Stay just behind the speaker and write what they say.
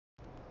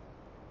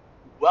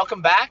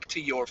Welcome back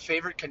to your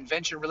favorite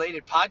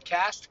convention-related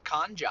podcast,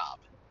 Con Job.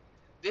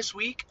 This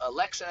week,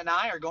 Alexa and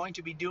I are going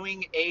to be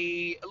doing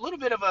a little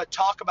bit of a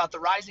talk about the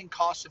rising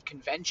costs of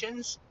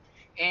conventions,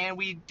 and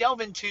we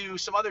delve into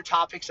some other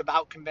topics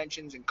about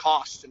conventions and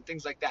costs and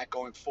things like that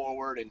going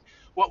forward, and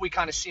what we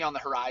kind of see on the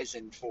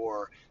horizon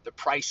for the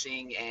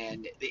pricing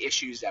and the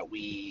issues that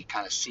we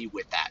kind of see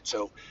with that.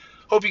 So,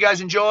 hope you guys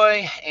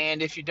enjoy,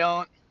 and if you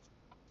don't,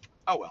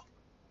 oh well.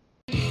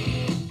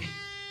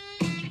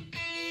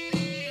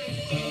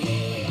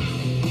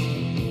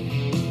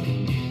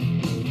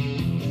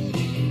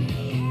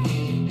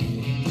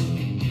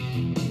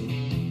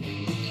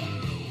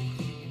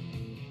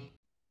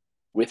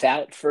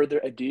 Without further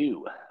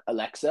ado,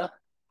 Alexa,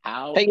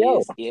 how Hey, yo.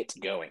 is it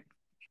going?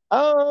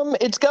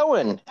 It's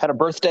going. Had a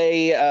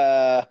birthday,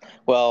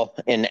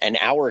 in an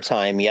hour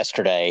time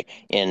yesterday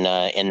in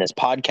this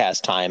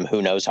podcast time.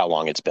 Who knows how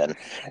long it's been?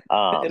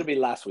 It'll be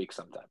last week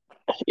sometime.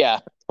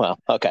 Yeah. Well,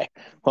 okay.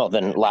 Well,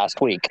 then last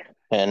week,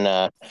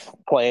 and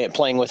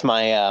playing with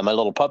my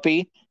little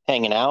puppy,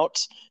 hanging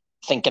out,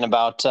 thinking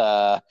about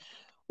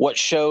what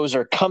shows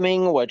are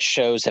coming, what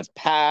shows have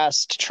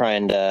passed,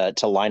 trying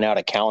to line out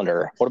a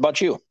calendar. What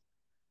about you?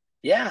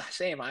 Yeah,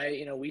 same.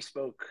 We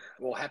spoke.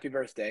 Well, happy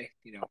birthday,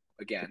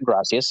 again.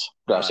 Gracias.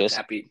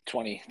 Happy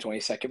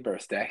 22nd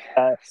birthday.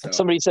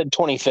 Somebody said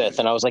 25th,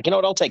 and I was like, you know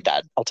what? I'll take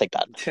that.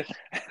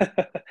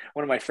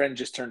 One of my friends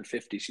just turned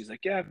 50. She's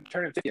like, yeah, I'm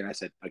turning 50. And I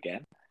said,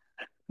 again?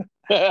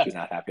 She's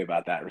not happy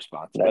about that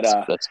response.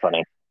 That's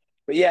funny.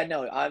 But yeah,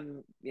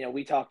 no,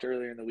 we talked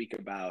earlier in the week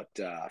about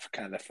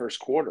kind of the first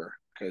quarter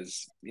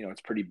because,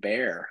 it's pretty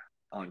bare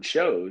on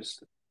shows.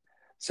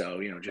 So,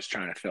 just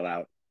trying to fill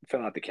out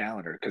the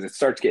calendar because it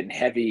starts getting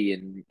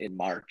heavy in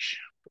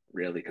March,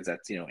 really, because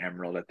that's,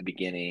 Emerald at the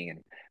beginning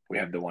and we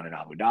have the one in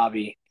Abu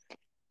Dhabi.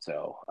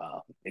 So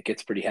it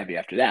gets pretty heavy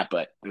after that.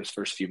 But those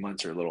first few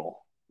months are a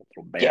little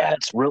bare. Yeah,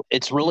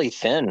 it's really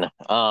thin,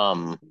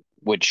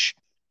 which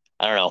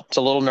I don't know. It's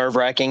a little nerve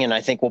wracking, and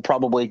I think we'll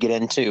probably get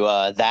into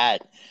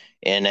that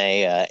in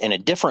a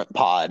different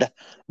pod.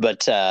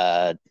 But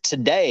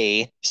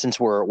today, since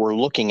we're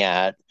looking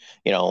at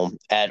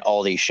at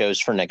all these shows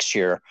for next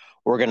year,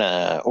 we're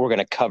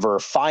gonna cover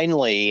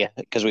finally,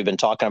 because we've been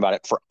talking about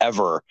it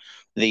forever,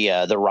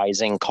 the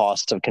rising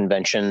cost of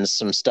conventions,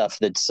 some stuff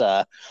that's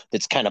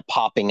kind of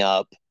popping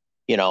up,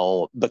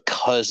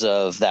 because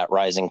of that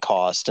rising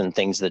cost and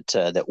things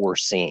that we're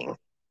seeing.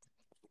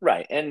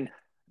 Right, and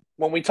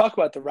when we talk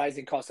about the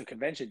rising cost of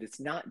conventions, it's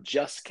not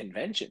just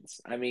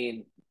conventions. I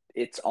mean,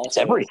 it's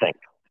also everything.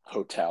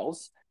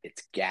 Hotels,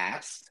 it's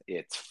gas,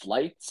 it's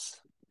flights.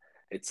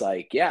 It's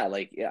I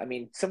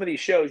mean, some of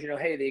these shows,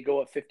 hey, they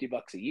go up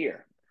 $50 a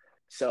year.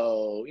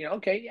 So,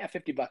 okay, yeah,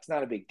 $50,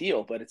 not a big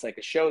deal, but it's like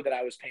a show that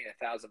I was paying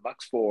 $1,000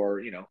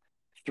 for,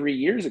 3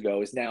 years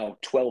ago is now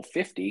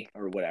 $1,250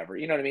 or whatever.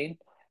 You know what I mean?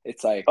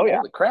 It's like, Oh, yeah.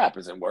 Holy crap,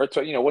 is it worth?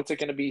 So, what's it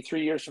going to be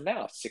 3 years from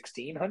now?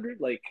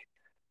 1,600? Like,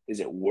 is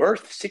it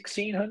worth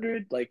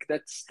 1,600? Like,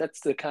 that's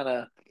the kind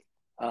of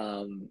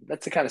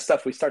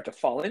stuff we start to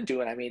fall into.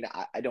 And I mean,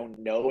 I don't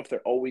know if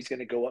they're always going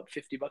to go up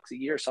 $50 a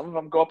year. Some of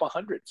them go up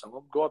 100, some of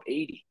them go up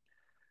 80.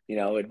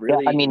 It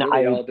really,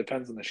 all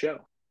depends on the show.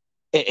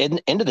 At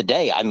the end of the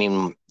day, I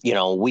mean,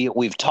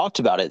 we've talked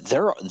about it.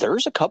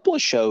 There's a couple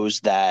of shows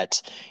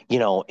that,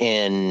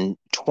 in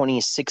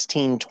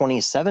 2016,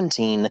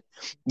 2017,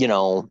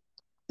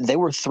 they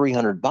were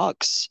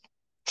 $300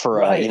 for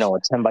Right. a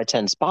 10 by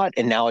 10 spot,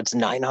 and now it's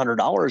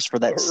 $900 for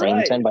that same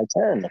Right. 10 by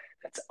 10.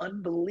 That's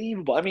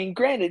unbelievable. I mean,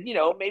 granted,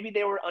 maybe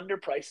they were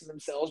underpricing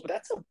themselves, but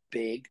that's a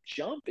big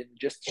jump in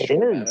just a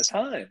short amount of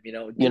time.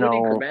 Do it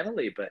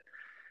incrementally, but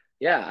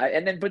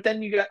yeah. But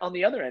then you got on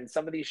the other end,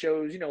 some of these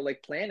shows,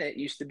 like Planet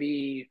used to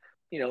be,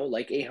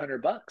 like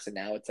 $800, and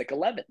now it's like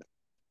 11.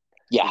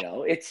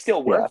 Yeah, it's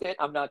still worth it.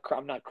 I'm not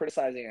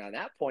criticizing on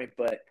that point,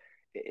 but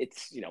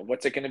it's,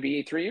 what's it going to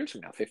be 3 years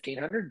from now?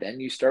 1,500. Then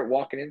you start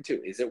walking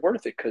into, is it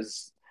worth it?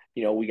 Because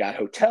we got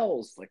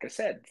hotels, like I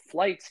said,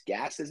 flights,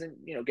 gas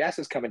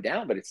is coming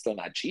down, but it's still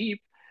not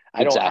cheap.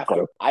 I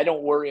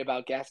don't worry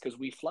about gas because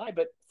we fly,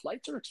 but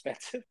flights are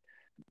expensive.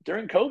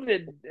 During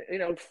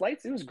COVID,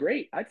 flights, it was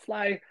great. I'd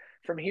fly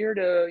from here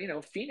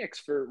to, Phoenix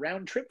for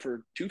round trip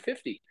for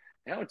 $250.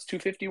 Now it's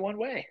 $250 one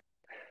way.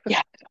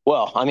 Yeah.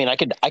 Well, I mean, I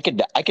could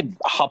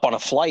hop on a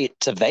flight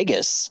to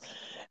Vegas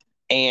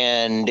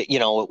and,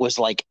 it was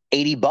like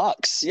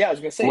 $80. Yeah, I was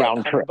going to say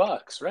round trip.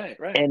 $100.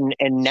 Right. And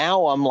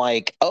now I'm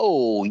like,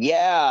 oh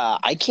yeah,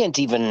 I can't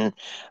even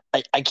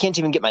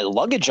get my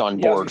luggage on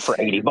board for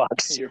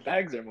 $80. Your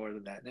bags are more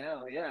than that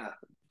now. Yeah.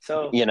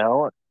 So,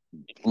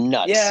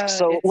 nuts. Yeah.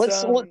 So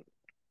let's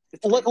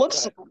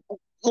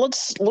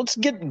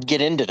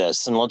get into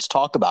this and let's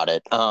talk about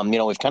it.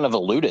 We've kind of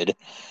alluded,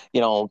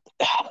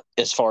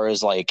 as far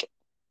as like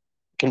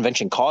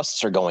convention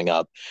costs are going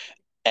up.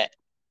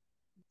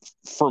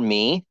 For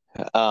me,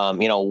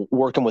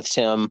 working with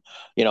Tim,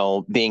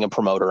 being a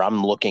promoter,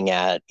 I'm looking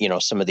at,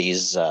 some of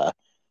these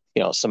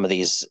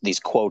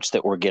quotes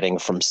that we're getting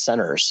from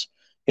centers,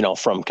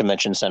 from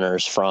convention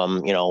centers,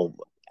 from,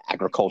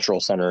 agricultural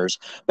centers,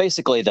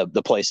 basically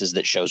the places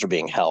that shows are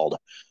being held.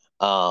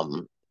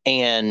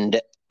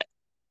 And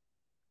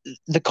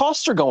the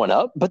costs are going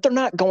up, but they're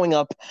not going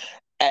up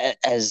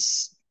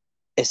as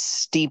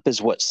steep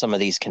as what some of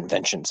these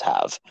conventions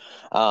have.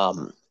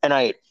 And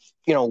I,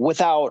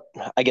 without,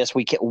 I guess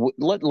we can,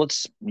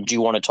 let's, do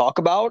you want to talk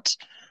about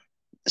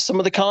some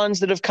of the cons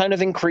that have kind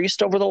of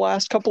increased over the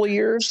last couple of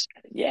years?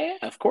 Yeah,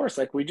 of course.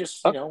 Like we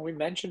just, we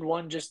mentioned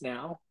one just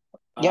now,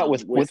 Yeah,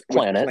 with with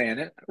Planet.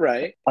 Planet,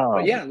 right?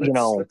 But yeah,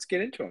 let's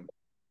get into them.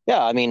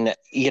 Yeah, I mean,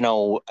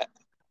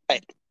 I,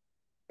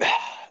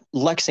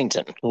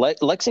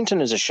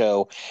 Lexington is a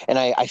show, and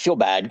I feel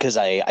bad because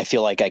I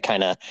feel like I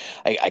kind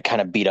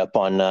of beat up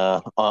on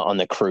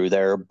the crew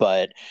there,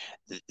 but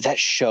that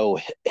show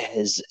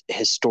has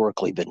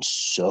historically been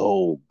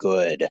so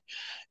good.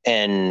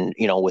 And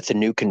with the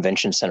new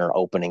convention center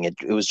opening, it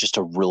was just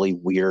a really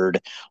weird,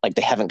 like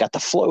they haven't got the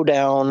flow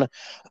down.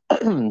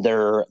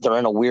 They're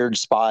in a weird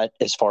spot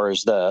as far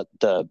as the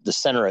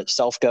center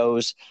itself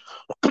goes.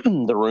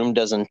 The room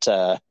doesn't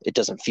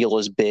feel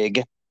as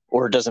big,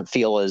 or it doesn't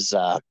feel as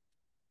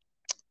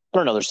I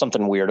don't know. There's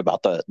something weird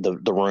about the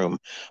room,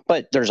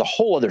 but there's a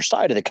whole other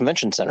side of the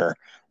convention center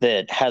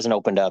that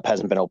hasn't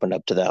been opened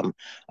up to them.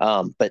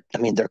 But I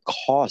mean, their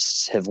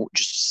costs have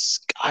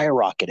just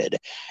skyrocketed,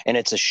 and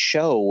it's a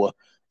show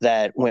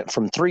that went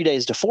from 3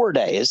 days to 4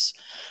 days.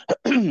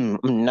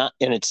 Not,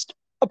 and it's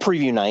a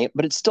preview night,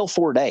 but it's still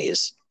 4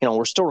 days.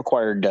 We're still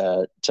required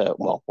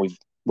well, we're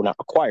not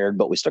required,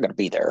 but we still got to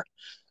be there.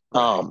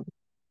 Right.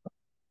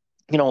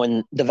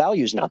 And the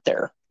value's not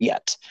there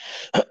yet.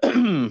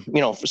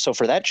 So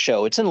for that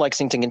show, it's in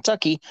Lexington,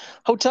 Kentucky.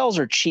 Hotels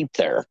are cheap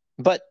there,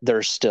 but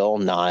they're still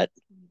not,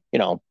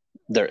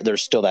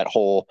 there's still that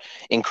whole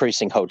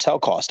increasing hotel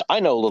cost. I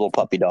know little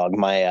puppy dog,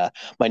 my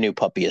new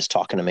puppy is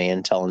talking to me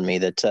and telling me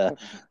that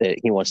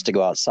he wants to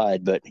go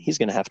outside, but he's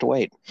going to have to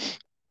wait.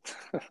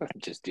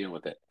 Just deal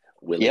with it.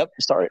 Willie. Yep.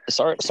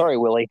 Sorry,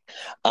 Willie.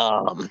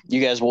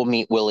 You guys will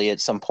meet Willie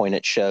at some point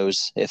at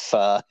shows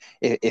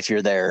if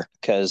you're there,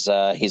 because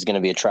he's going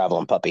to be a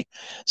traveling puppy.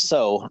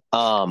 So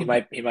he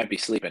might be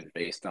sleeping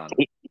based on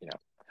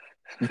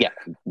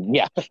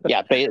Yeah.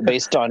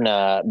 Based on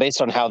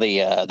how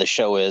the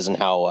show is and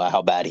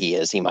how bad he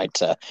is, he might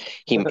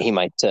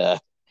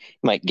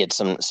get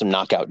some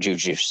knockout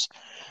juice.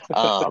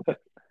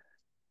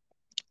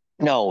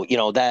 No,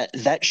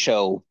 that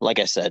show, like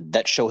I said,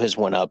 that show has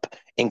went up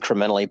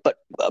incrementally, but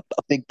a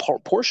big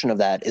portion of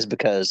that is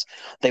because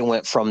they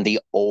went from the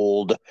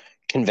old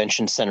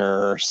convention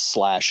center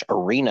 /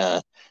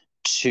 arena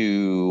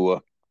to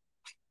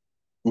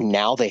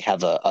now they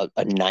have a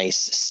nice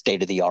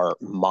state-of-the-art,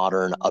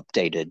 modern,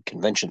 updated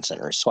convention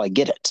center. So I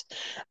get it.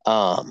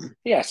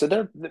 Yeah,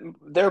 so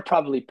they're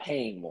probably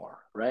paying more,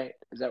 right?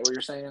 Is that what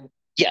you're saying?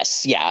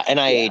 Yes, yeah, and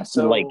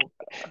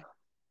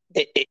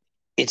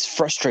it's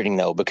frustrating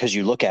though, because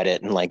you look at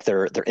it and like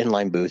their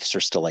inline booths are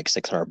still like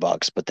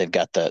 $600, but they've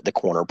got the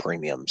corner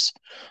premiums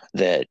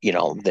that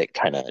that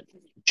kind of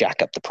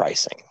jack up the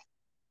pricing.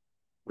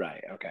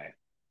 Right. Okay.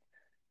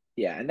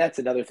 Yeah, and that's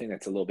another thing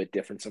that's a little bit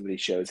different. Some of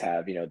these shows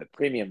have the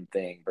premium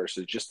thing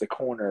versus just the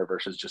corner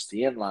versus just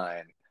the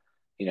inline.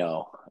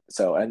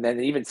 So, and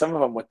then even some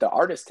of them with the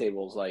artist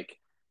tables, like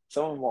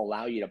some of them will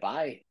allow you to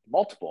buy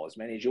multiple, as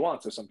many as you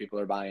want. So some people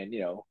are buying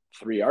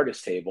 3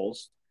 artist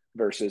tables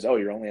versus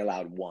you're only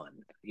allowed 1.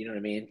 You know what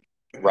I mean?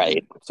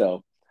 Right.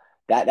 So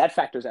that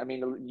factors. I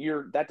mean,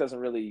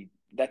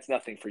 that's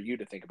nothing for you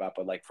to think about,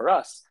 but like for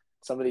us,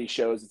 some of these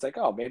shows, it's like,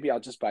 maybe I'll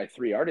just buy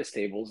 3 artist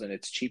tables and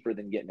it's cheaper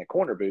than getting a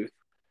corner booth,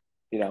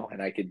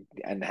 and I could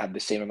have the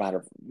same amount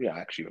of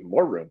actually even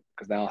more room,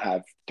 because now I'll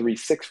have 3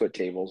 6-foot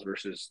tables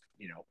versus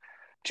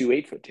 2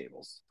 8-foot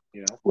tables.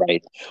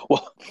 Right.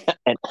 Well,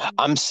 and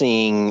I'm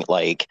seeing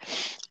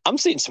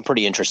some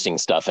pretty interesting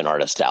stuff in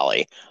Artist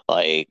Alley.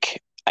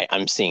 Like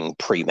I'm seeing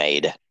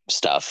pre-made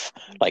stuff,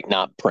 like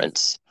not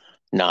prints,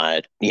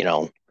 not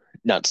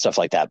not stuff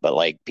like that, but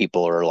like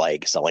people are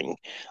like selling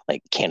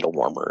like candle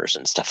warmers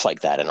and stuff like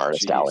that in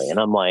Artist Alley, and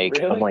I'm like,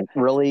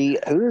 really,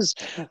 who's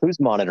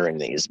monitoring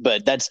these?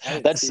 But that's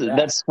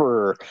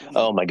for,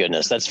 oh my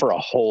goodness, that's for a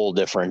whole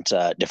different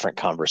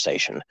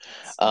conversation.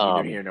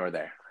 Neither here nor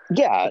there.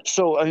 Yeah,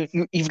 so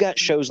you've got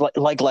shows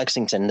like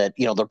Lexington that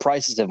their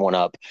prices have went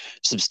up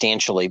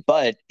substantially,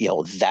 but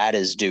that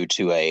is due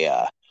to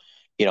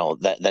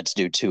that's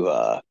due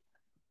to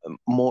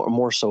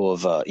more so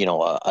of a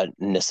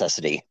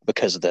necessity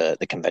because of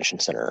the convention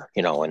center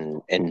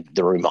and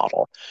the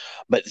remodel.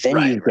 But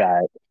then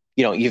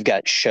you've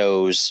got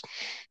shows,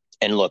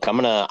 and look, I'm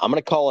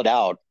gonna call it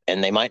out,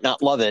 and they might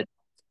not love it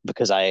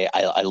because I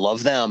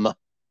love them,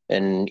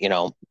 and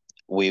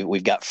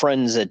we've got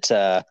friends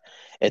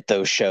at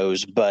those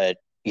shows, but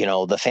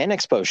the Fan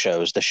Expo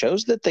shows, the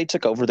shows that they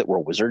took over that were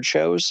Wizard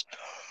shows,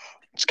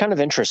 it's kind of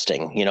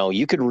interesting.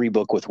 You could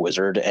rebook with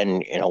Wizard,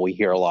 and we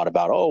hear a lot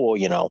about,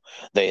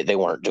 they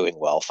weren't doing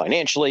well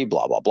financially,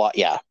 blah blah blah.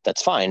 Yeah,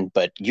 that's fine,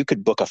 but you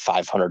could book a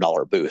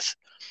 $500 booth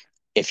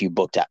if you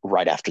booked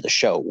right after the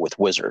show with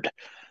Wizard,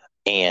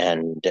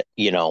 and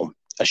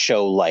a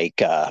show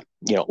like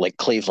like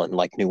Cleveland,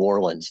 like New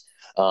Orleans,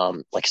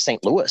 like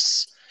St.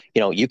 Louis,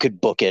 you could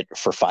book it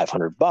for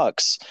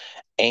 $500,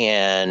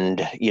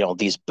 and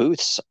these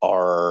booths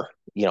are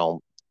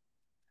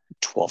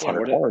twelve Yeah, hundred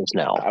what it, dollars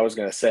now. I was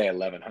gonna say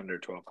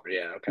 1100, 1200.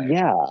 Yeah, okay.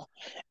 Yeah,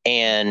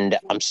 and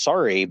I'm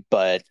sorry,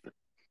 but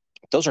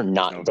those are There's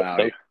not no those.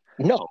 value.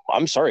 No,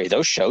 I'm sorry,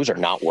 those shows are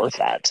not worth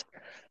that.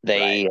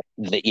 Right.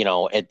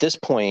 At this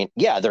point,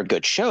 yeah, they're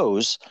good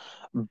shows,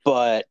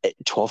 but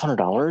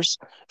 $1,200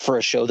 for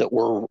a show that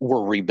we're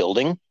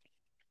rebuilding,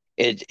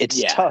 it's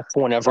Yeah. tough That's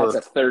whenever.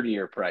 a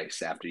 30-year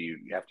price after you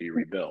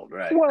rebuild,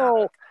 right? Not a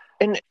Well,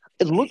 and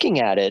looking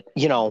at it,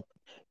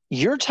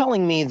 you're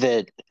telling me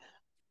that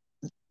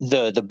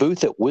the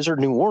booth at Wizard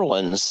New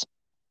Orleans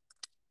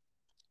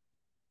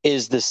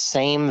is the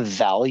same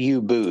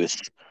value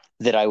booth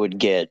that I would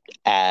get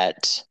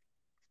at,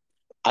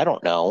 I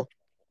don't know,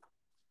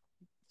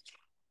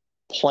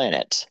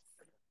 Planet,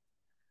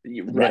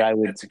 that right. I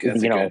would, That's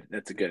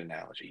a good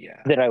analogy.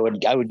 Yeah.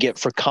 I would get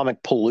for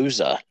Comic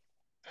Palooza,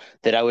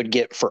 that I would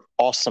get for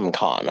Awesome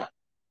Con,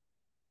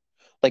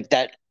 like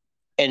that,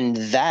 and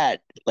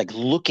that, like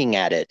looking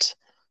at it,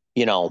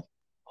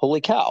 holy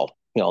cow,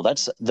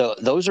 that's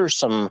those are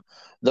some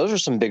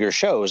bigger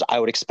shows. I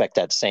would expect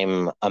that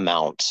same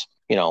amount,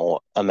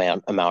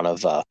 amount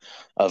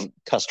of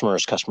customer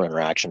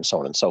interaction, so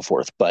on and so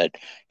forth. But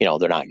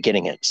they're not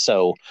getting it.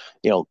 So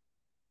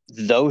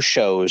those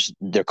shows,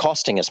 they're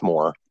costing us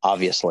more,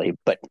 obviously,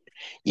 but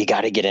you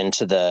got to get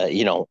into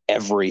the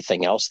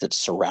everything else that's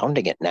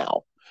surrounding it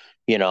now.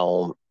 You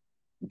know,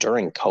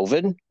 during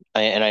COVID,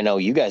 and I know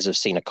you guys have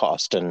seen a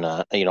cost and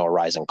a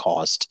rising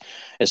cost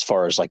as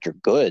far as like your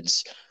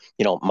goods.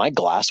 My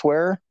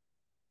glassware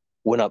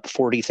went up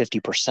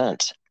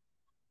 40-50%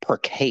 per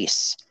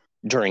case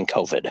during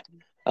COVID.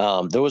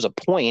 There was a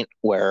point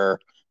where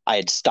I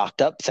had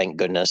stocked up, thank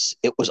goodness.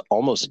 It was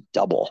almost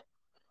double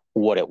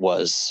what it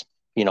was,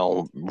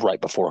 right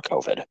before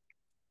COVID.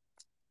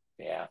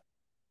 Yeah.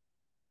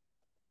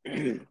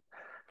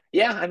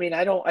 Yeah, I mean,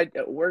 I don't.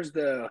 Where's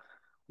the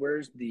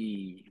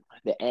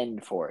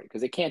end for it?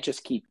 Because it can't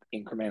just keep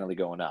incrementally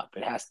going up.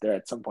 It has to,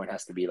 at some point,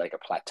 has to be like a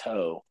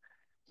plateau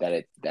that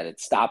it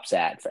stops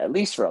at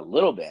least for a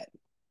little bit.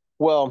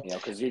 Well,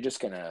 Because you're just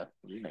gonna,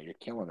 you're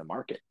killing the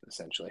market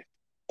essentially.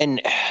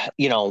 and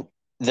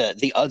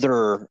the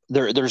other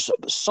there's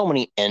so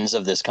many ends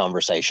of this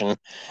conversation,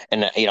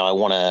 and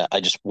I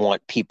just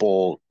want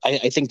people.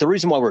 I think the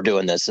reason why we're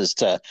doing this is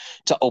to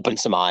open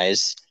some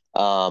eyes,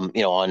 on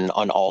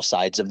all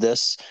sides of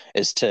this,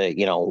 is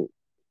to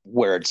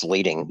where it's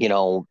leading.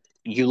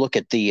 You look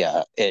at the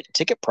at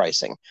ticket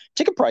pricing.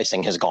 Ticket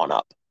pricing has gone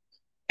up,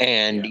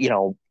 and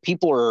Yeah.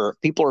 people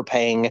are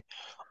paying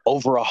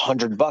over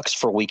 $100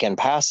 for weekend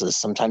passes,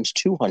 sometimes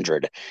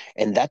 200,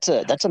 and that's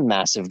a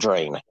massive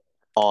drain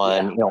on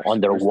Yeah. Where's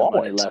on their where's the money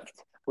wallet. left?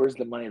 Where's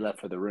the money left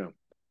for the room?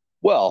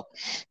 Well,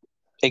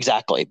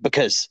 exactly,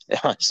 because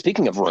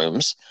speaking of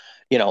rooms,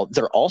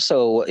 they're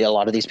also, a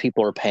lot of these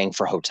people are paying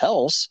for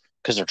hotels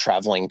because they're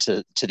traveling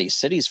to these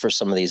cities for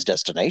some of these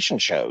destination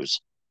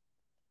shows,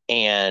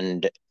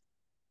 and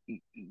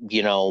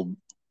you know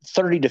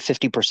 30 to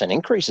 50%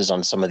 increases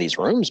on some of these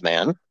rooms,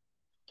 man. Yeah.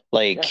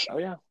 Like Oh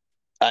yeah.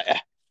 I,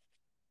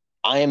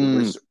 We've I'm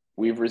res-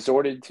 we've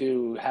resorted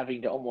to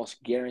having to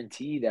almost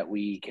guarantee that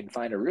we can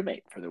find a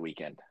roommate for the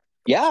weekend.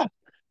 yeah,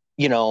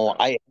 So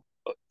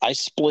I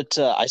split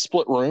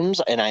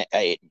rooms, and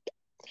I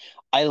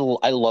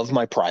love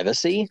my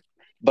privacy,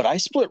 but I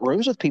split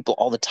rooms with people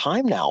all the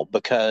time now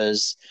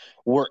because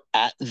we're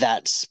at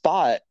that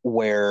spot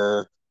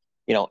where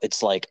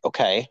it's like,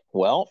 okay,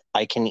 well,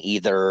 I can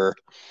either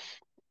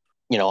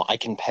I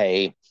can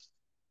pay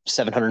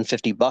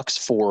 $750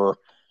 for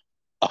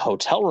a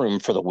hotel room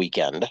for the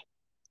weekend,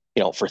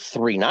 for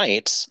 3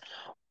 nights,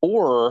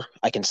 or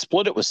I can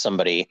split it with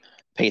somebody,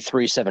 pay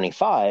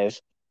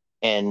 375,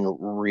 and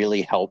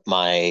really help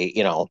my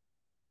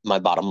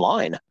bottom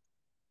line.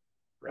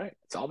 right,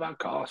 it's all about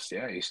cost.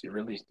 Yeah, you should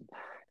really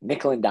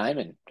nickel and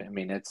diamond. I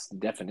mean, that's the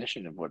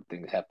definition of what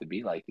things have to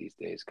be like these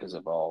days because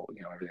of all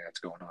everything that's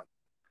going on.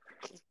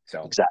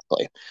 So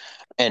Exactly.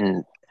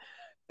 And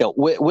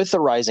with the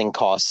rising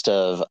cost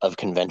of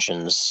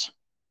conventions,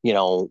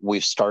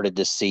 we've started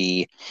to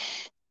see,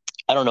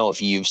 I don't know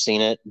if you've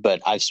seen it,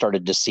 but I've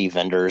started to see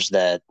vendors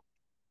that,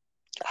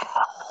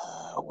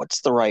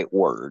 what's the right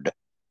word?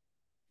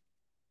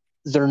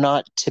 They're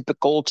not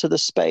typical to the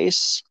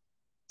space.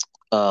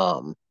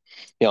 Um,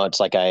 it's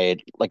like I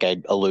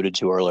alluded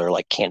to earlier,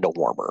 like candle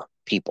warmer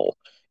people,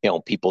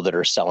 people that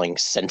are selling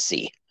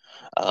Scentsy,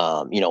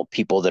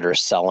 people that are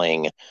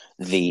selling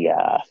the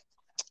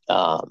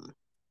um,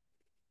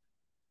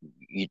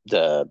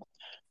 the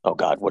oh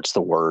God, what's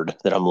the word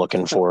that I'm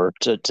looking for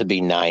to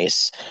be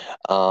nice?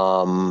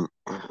 Um,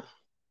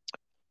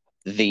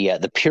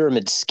 the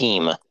pyramid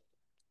scheme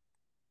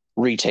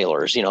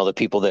retailers, the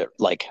people that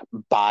like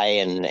buy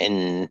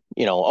and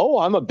oh,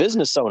 I'm a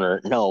business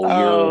owner. No,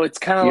 oh, it's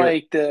kind of you're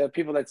like the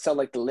people that sell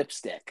like the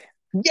lipstick.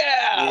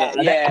 yeah, Yeah,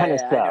 that yeah, kind of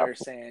yeah. I know what stuff. you're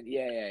saying.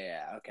 Yeah, yeah,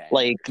 yeah. Okay, I know what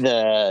Like you're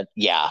saying. the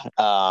yeah,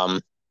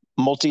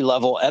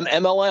 multi-level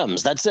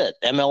MLMs. That's it,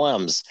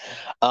 MLMs.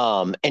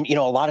 And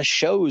a lot of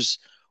shows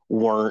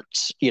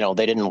weren't,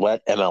 they didn't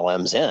let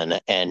MLMs in,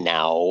 and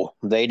now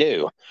they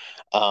do,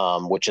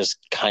 which is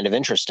kind of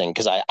interesting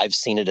because I've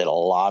seen it at a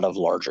lot of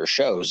larger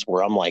shows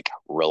where I'm like,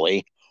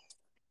 really,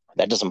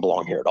 that doesn't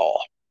belong here at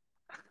all.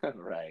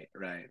 Right,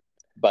 right.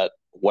 But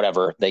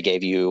whatever, they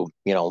gave you,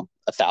 $1,000,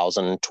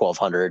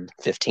 $1,200,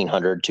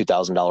 $1,500,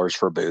 $2,000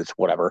 for a booth,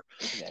 whatever.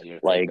 Yeah, you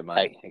take Like, the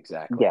money.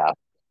 Exactly. yeah,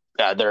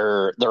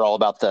 they're all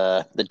about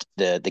the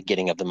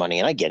getting of the money,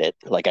 and I get it.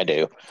 Like I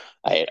do.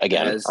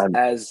 I'm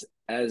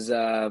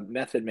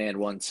Method Man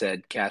once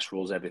said, cash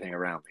rules everything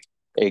around me.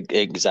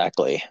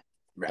 exactly.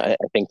 Right.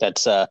 I think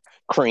that's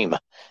Cream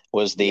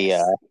was the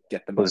Yes.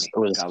 Get the money.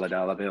 was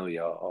Dollar bill,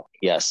 yo.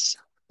 yes.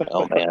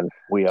 Oh man,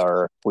 we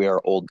are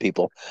old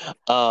people.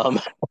 Um,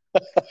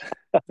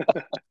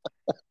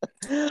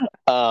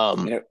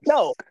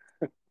 no,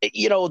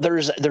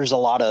 there's a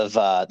lot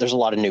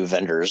of new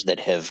vendors that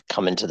have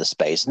come into the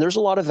space, and there's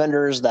a lot of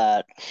vendors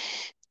that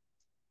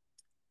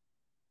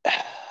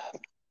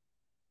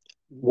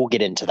we'll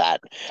get into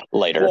that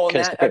later. Well, and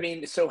that, I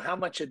mean, so how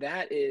much of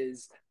that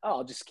is, oh,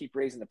 I'll just keep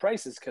raising the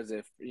prices because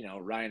if,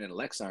 Ryan and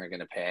Alexa aren't going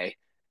to pay,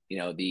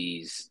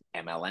 these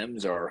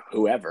MLMs or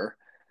whoever,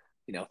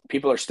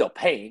 people are still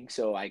paying,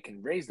 so I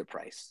can raise the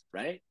price,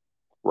 right?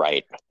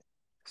 Right.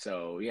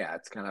 So yeah,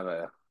 it's kind of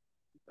a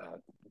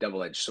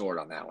double-edged sword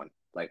on that one.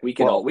 Like we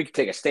could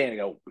take a stand and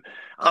go,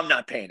 I'm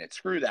not paying it.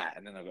 Screw that.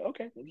 And then I'll go,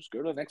 okay, we'll just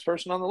go to the next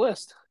person on the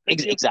list.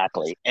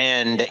 Exactly.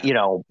 And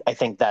Yeah. I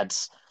think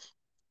that's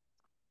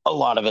a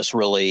lot of us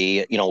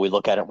really, we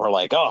look at it and we're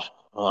like, oh,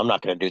 well, I'm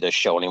not going to do this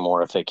show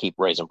anymore if they keep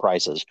raising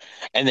prices.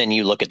 And then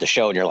you look at the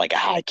show and you're like,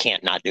 I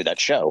can't not do that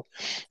show.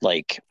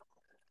 Like,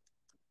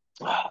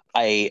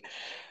 I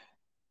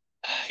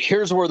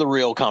here's where the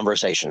real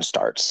conversation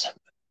starts.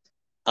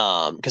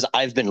 Because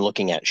I've been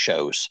looking at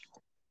shows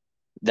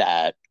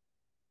that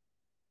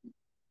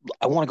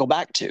I want to go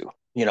back to.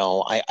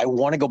 I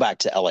want to go back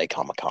to LA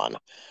Comic Con.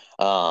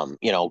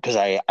 Because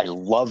I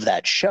love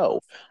that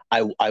show.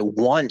 I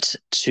want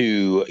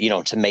to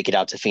make it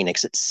out to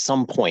Phoenix at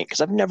some point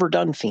because I've never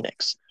done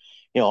Phoenix.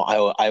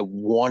 I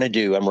want to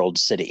do Emerald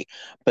City,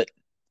 but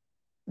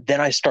then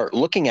I start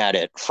looking at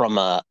it from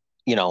a,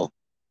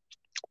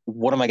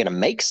 what am I going to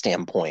make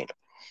standpoint?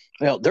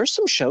 There's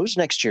some shows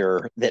next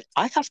year that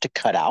I have to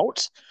cut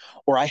out,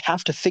 or I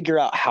have to figure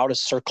out how to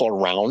circle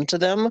around to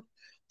them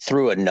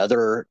through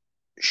another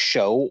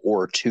show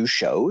or two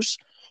shows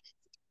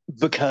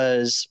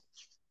because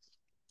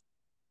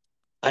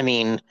I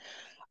mean,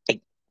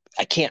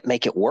 I can't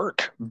make it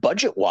work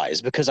budget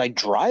wise because I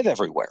drive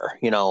everywhere.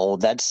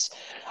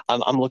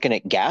 I'm looking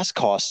at gas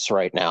costs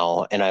right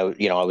now, and I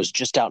was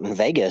just out in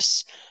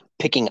Vegas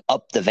picking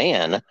up the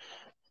van,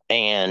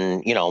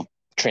 and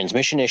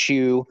transmission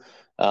issue,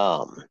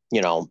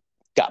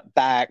 got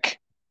back,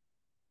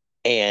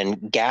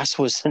 and gas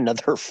was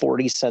another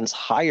 40 cents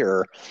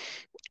higher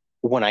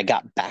when I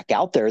got back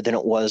out there than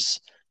it was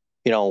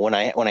when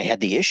I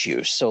had the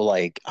issue. So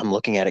like I'm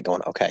looking at it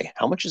going, okay,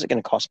 how much is it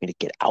going to cost me to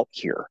get out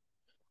here?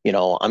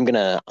 I'm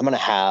gonna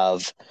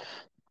have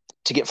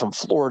to get from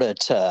Florida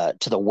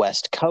to the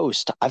West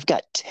Coast. I've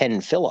got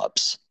 10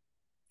 fill-ups.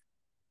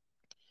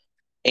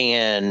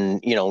 And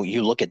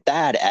you look at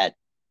that at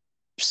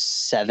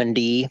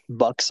 $70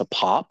 a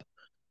pop.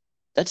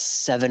 That's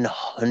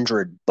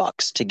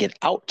 $700 to get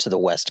out to the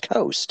West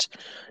Coast,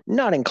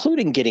 not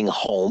including getting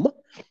home,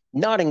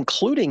 not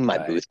including my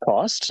booth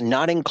cost,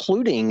 not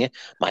including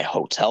my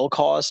hotel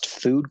cost,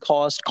 food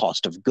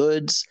cost of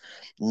goods.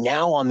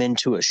 Now I'm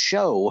into a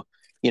show,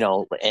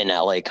 in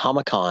LA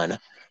Comic Con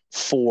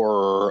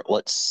for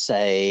let's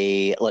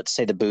say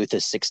the booth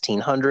is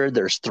 1,600.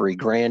 There's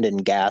 $3,000 in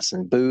gas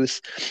and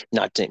booth,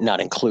 not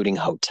including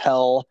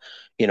hotel,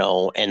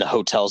 and the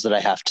hotels that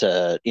I have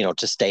to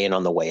stay in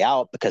on the way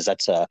out because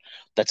that's a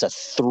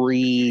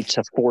 3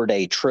 to 4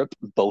 day trip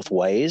both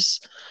ways.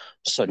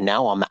 So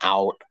now I'm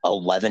out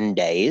 11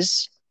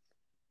 days.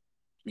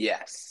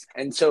 Yes.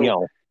 And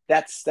so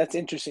that's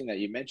interesting that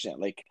you mentioned it.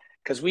 Like,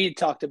 because we had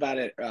talked about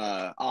it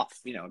off,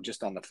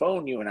 just on the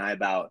phone, you and I,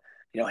 about,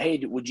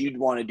 hey, would you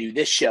want to do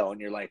this show?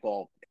 And you're like,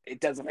 well, it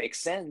doesn't make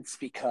sense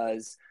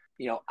because,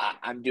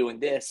 I'm doing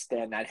this,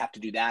 then I'd have to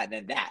do that and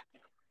then that.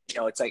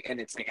 It's like I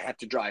have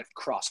to drive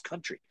cross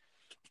country.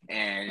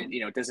 And,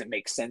 it doesn't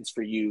make sense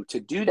for you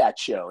to do that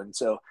show. And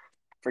so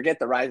forget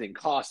the rising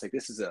costs. Like,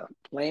 this is a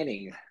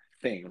planning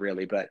thing,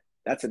 really. But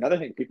that's another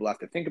thing people have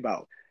to think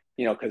about,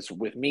 because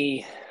with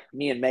me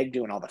and Meg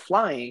doing all the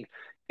flying,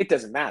 it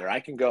doesn't matter.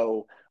 I can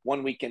go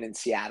one weekend in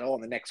Seattle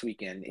and the next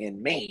weekend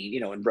in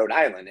Maine, in Rhode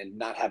Island, and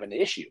not have an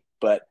issue.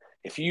 But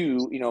if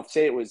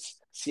say it was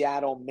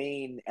Seattle,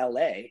 Maine,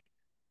 LA,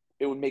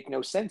 it would make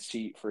no sense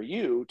for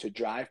you to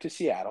drive to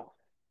Seattle,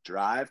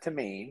 drive to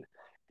Maine,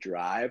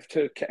 drive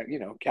to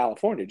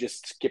California.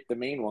 Just skip the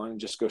main one and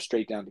just go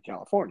straight down to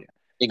California.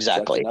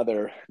 Exactly. So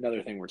that's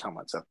another thing we're talking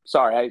about. So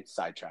sorry, I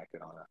sidetracked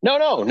it on that.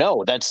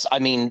 No. That's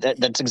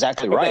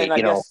exactly but right. Then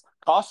I guess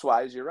cost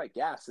wise, you're right.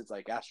 Gas is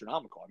like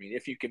astronomical. I mean,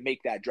 if you can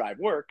make that drive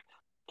work,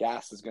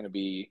 gas is going to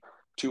be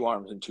two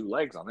arms and two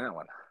legs on that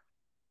one.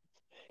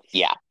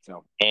 Yeah.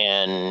 So,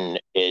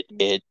 And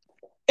it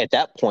at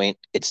that point,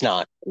 it's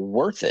not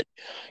worth it.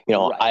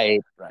 right.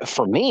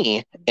 For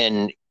me,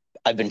 and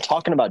I've been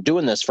talking about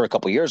doing this for a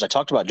couple of years. I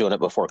talked about doing it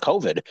before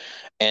COVID,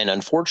 and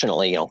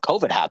unfortunately,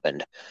 COVID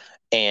happened,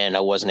 and I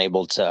wasn't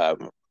able to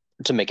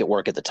make it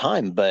work at the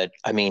time. But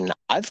I mean,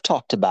 I've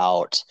talked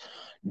about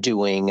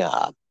doing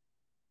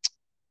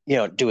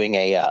doing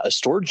a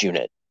storage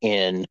unit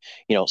in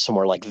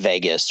somewhere like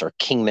Vegas or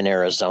Kingman,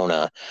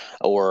 Arizona,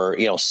 or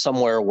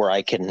somewhere where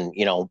I can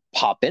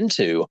pop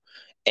into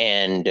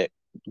and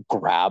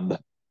grab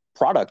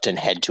product and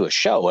head to a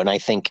show. And I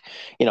think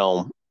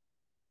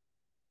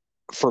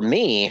for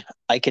me,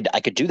 I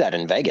could do that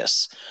in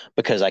Vegas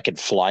because I could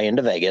fly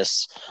into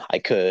Vegas. I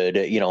could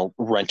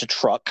rent a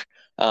truck.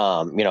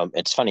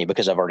 It's funny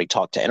because I've already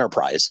talked to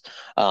Enterprise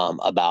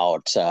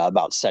about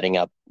setting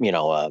up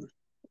a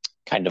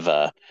kind of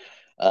a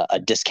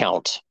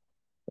discount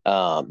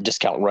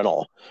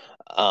rental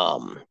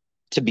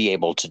to be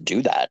able to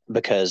do that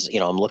because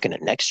I'm looking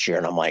at next year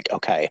and I'm like,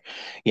 okay,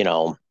 you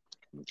know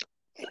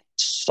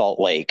Salt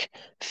Lake,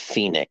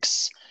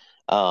 Phoenix,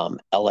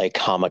 LA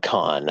Comic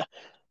Con,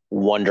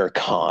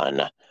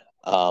 WonderCon.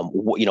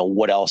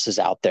 What else is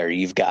out there?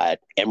 You've got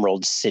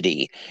Emerald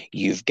City.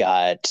 You've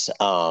got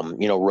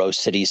Rose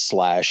City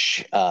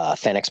slash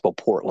Fan Expo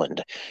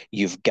Portland.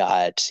 You've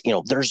got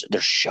there's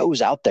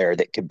shows out there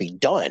that could be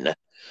done,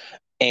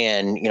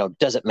 and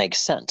does it make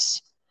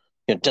sense?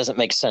 It doesn't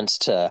make sense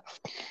to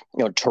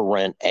to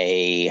rent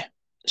a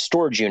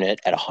storage unit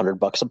at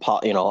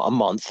 $100 a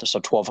month, so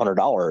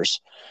 $1,200,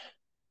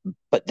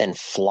 but then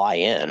fly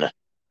in,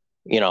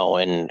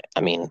 and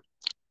I mean,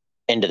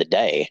 end of the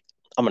day,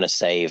 I'm going to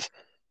save,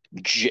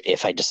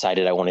 if I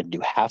decided I wanted to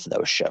do half of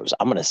those shows,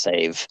 I'm going to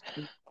save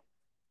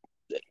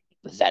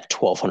that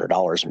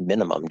 $1,200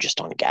 minimum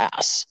just on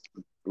gas.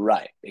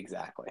 Right.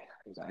 Exactly.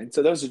 And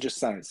so those are just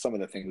some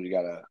of the things you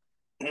gotta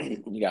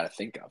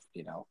think of,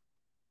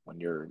 when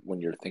you're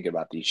thinking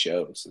about these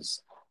shows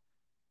is,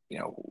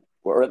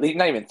 or at least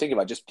not even think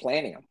about just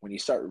planning them. When you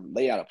start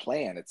lay out a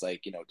plan, it's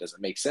like, does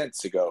it make sense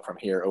to go from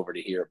here over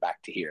to here,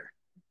 back to here,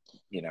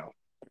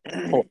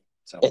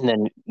 So, and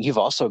then you've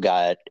also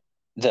got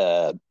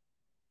the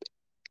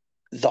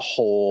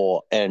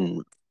whole,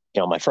 and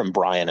my friend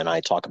Brian and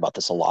I talk about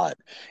this a lot.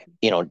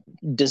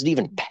 Does it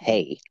even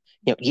pay?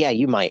 Yeah,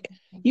 you might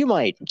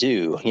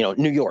do.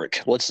 New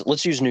York.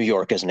 Let's use New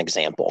York as an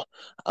example.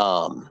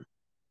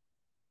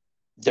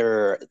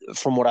 There,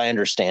 from what I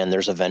understand,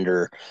 there's a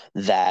vendor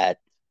that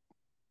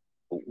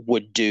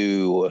would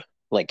do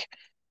like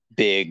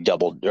big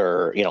double,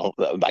 or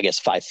I guess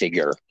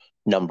 5-figure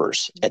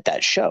numbers at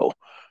that show.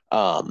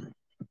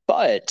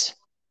 But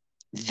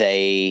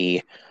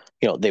they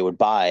they would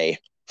buy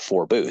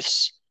 4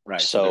 booths. Right.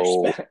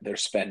 So they're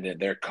spending,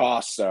 their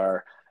costs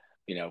are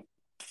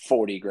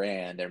 40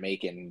 grand. They're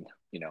making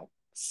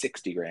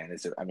 60 grand.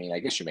 I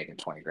guess you're making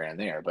 20 grand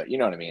there, but you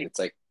know what I mean? It's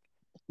like,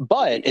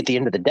 but at the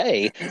end of the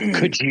day,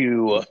 could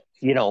you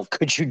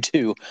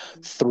do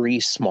 3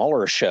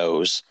 smaller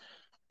shows,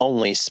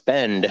 only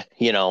spend,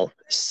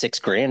 6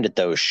 grand at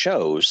those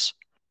shows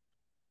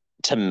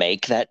to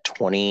make that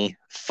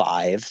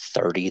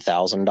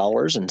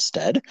 $25,000-$30,000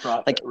 instead?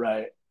 Profit,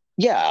 right.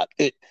 Yeah,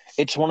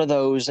 it's one of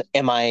those,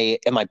 am I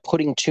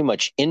putting too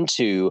much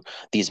into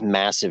these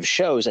massive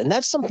shows? And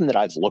that's something that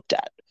I've looked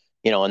at,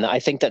 and I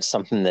think that's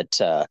something that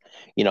that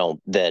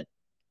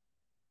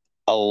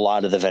a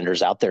lot of the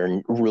vendors out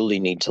there really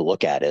need to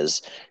look at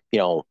is,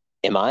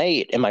 am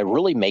I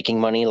really making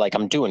money? Like,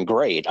 I'm doing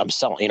great. I'm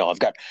selling,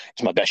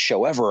 it's my best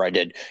show ever. I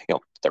did,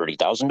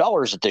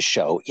 $30,000 at this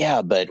show.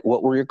 Yeah, but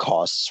what were your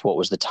costs? What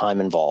was the time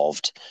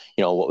involved?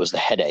 What was the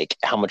headache?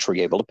 How much were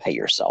you able to pay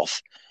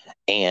yourself?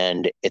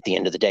 And at the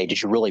end of the day,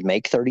 did you really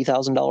make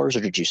 $30,000 or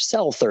did you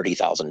sell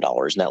 $30,000?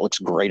 And that looks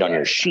great on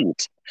your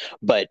sheet,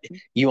 but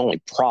you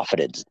only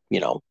profited,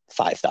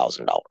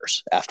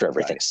 $5,000 after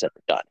everything's said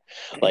and done.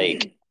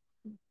 Like,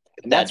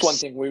 and that's one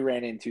thing we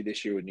ran into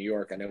this year with New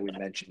York. I know we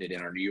mentioned it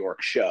in our New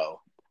York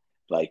show.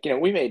 Like,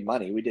 we made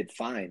money, we did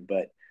fine,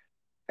 but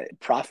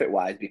profit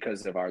wise,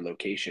 because of our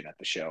location at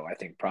the show, I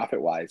think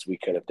profit wise, we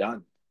could have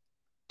done,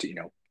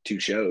 2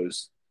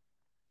 shows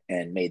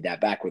and made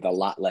that back with a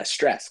lot less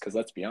stress. Because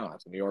let's be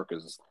honest, New York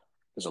there's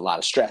a lot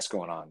of stress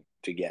going on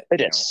to get.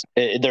 It is.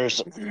 There's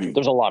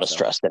a lot of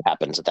stress that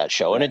happens at that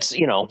show, and it's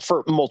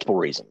for multiple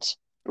reasons.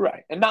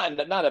 Right, and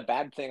not a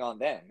bad thing on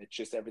them. It's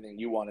just everything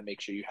you want to make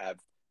sure you have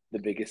the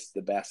biggest,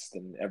 the best,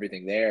 and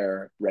everything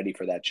there ready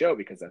for that show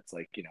because that's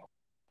like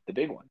the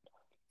big one.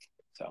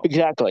 So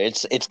exactly,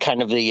 it's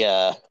kind of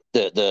the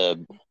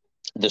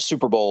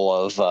Super Bowl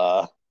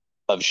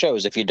of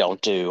shows if you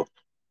don't do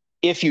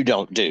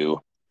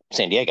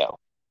San Diego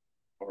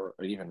or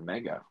even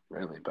Mega,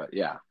 really. But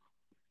yeah,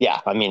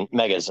 I mean,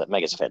 Mega's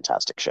a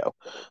fantastic show.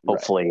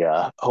 Hopefully,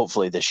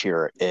 hopefully this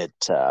year it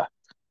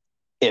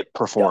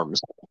performs.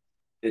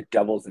 It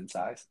doubles in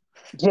size.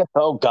 Yeah.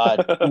 Oh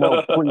God,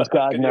 no! Please,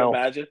 God, Can no! you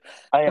imagine?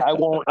 I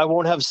won't. I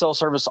won't have cell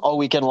service all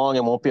weekend long,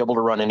 and won't be able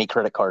to run any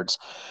credit cards.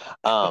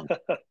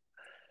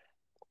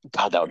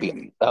 God, that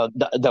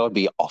would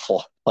be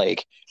awful.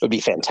 Like it would be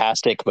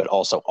fantastic, but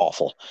also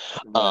awful.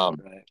 Right,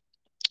 Um, right.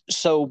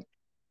 so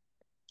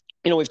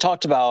we've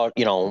talked about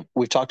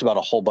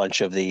a whole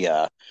bunch of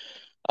the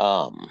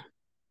um,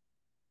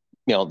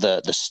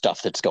 the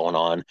stuff that's going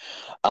on.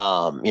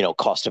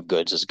 Cost of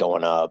goods is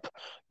going up,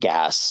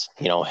 gas,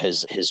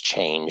 has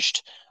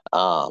changed.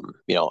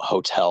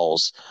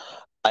 Hotels.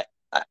 I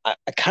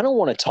I kind of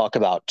want to talk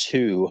about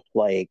too,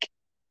 like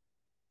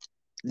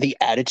the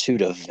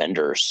attitude of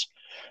vendors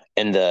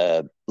and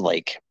the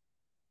like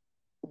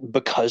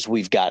because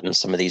we've gotten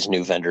some of these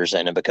new vendors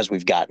in and because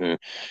we've gotten,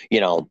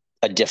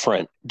 a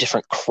different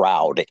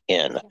crowd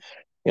in.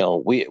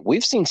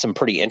 We've seen some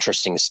pretty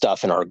interesting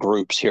stuff in our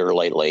groups here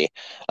lately.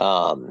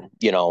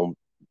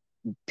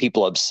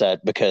 People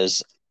upset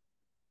because,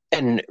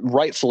 and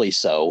rightfully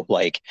so,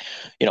 like,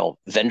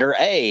 vendor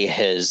A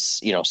has,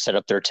 set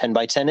up their 10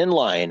 by 10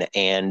 inline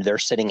and they're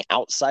sitting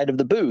outside of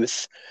the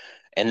booth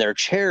and their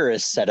chair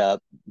is set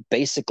up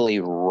basically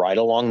right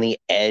along the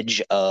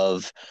edge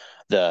of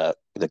the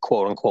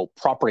quote unquote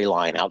property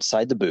line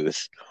outside the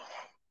booth.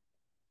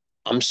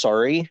 I'm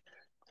sorry,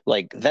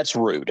 like that's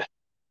rude.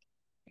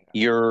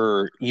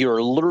 You're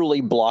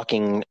literally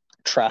blocking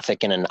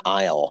traffic in an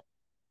aisle.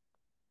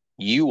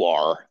 You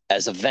are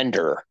as a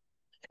vendor,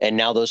 and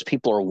now those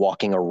people are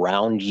walking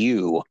around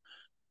you,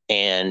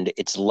 and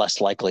it's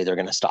less likely they're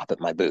going to stop at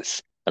my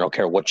booth. I don't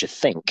care what you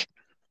think.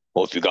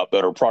 Well, if you got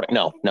better product,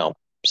 no, no,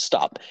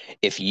 stop.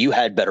 If you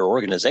had better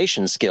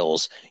organization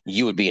skills,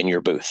 you would be in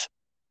your booth.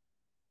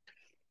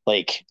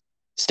 Like,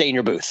 stay in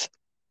your booth.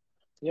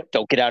 Yep.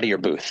 Don't get out of your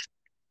booth.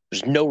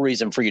 There's no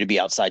reason for you to be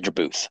outside your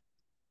booth.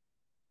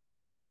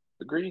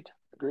 Agreed.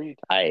 Agreed.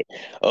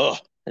 Oh,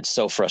 it's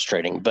so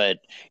frustrating. But,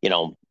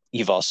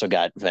 you've also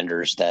got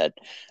vendors that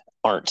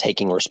aren't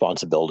taking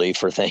responsibility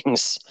for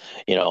things.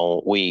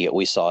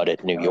 We saw it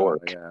at New Oh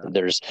York. yeah.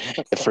 There's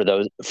for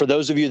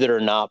those of you that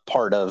are not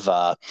part of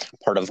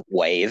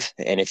Wave,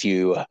 and if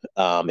you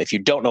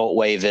don't know what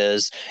Wave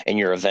is and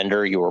you're a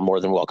vendor, you are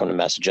more than welcome to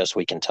message us.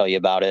 We can tell you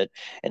about it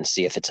and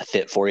see if it's a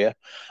fit for you.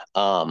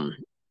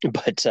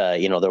 But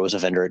there was a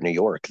vendor at New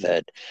York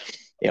that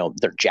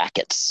their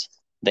jackets.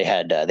 They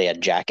had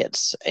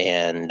jackets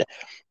and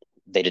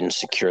they didn't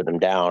secure them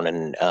down,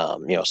 and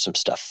some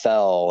stuff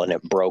fell, and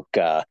it broke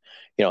a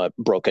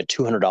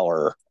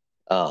 $200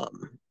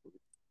 um,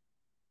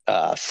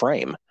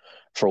 frame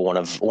for one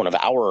of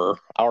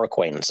our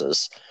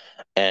acquaintances,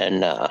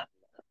 and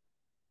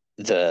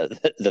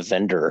the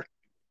vendor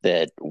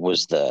that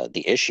was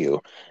the issue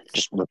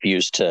just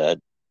refused to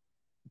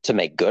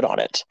make good on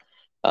it.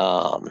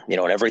 And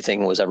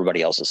everything was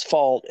everybody else's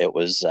fault. It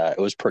was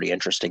pretty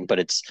interesting, but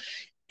it's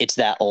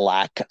that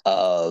lack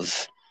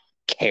of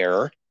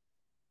care.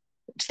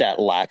 It's that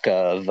lack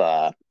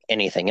of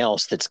anything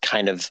else that's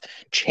kind of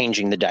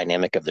changing the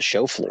dynamic of the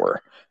show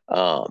floor.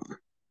 I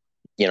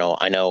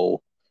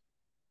know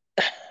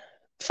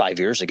 5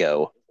 years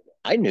ago,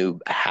 I knew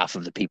half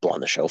of the people on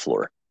the show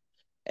floor,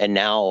 and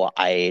now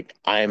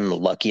I'm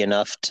lucky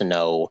enough to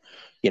know,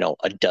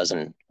 a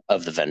dozen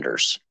of the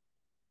vendors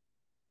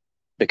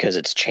because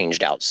it's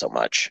changed out so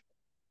much.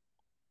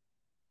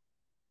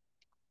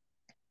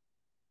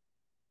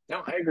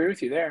 No, I agree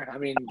with you there. I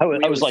mean, I we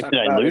was always like, talk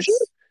did I about lose you?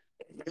 it's.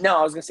 No,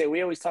 I was gonna say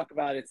we always talk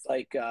about it's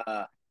like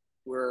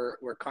we're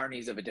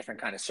carnies of a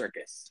different kind of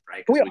circus,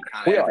 right? Because We are. we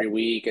kind of We are. every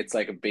week it's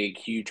like a big,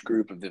 huge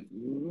group of the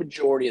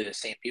majority of the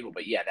same people.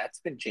 But yeah, that's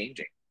been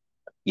changing.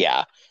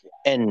 Yeah.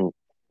 And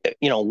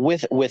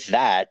with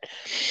that,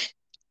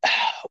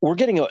 we're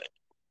getting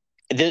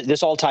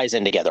this all ties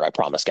in together, I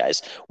promise,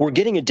 guys. We're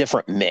getting a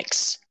different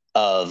mix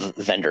of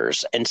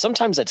vendors, and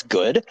sometimes that's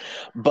good,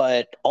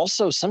 but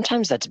also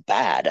sometimes that's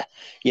bad.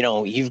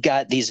 You've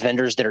got these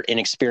vendors that are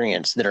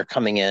inexperienced that are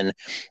coming in,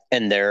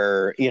 and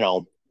they're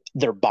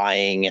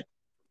buying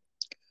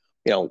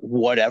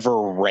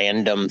whatever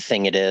random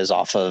thing it is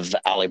off of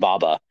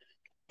Alibaba,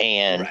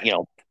 and Right.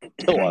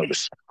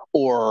 pillows,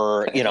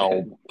 or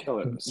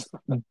Killers.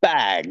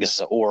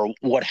 bags, or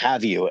what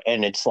have you.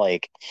 And it's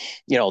like,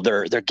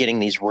 they're getting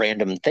these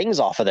random things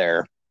off of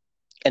there,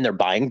 and they're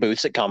buying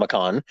booths at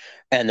Comic-Con,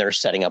 and they're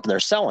setting up and they're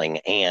selling,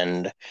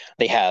 and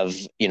they have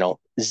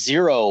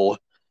zero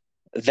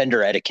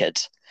vendor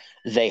etiquette.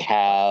 They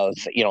have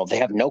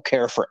no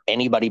care for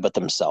anybody but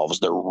themselves.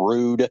 They're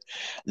rude.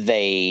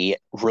 They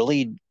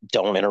really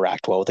don't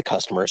interact well with the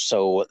customers.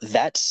 So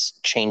that's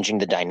changing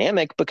the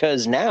dynamic,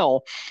 because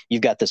now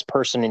you've got this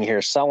person in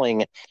here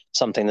selling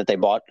something that they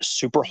bought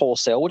super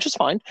wholesale, which is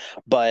fine,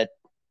 but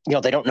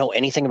they don't know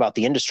anything about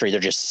the industry. They're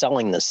just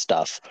selling this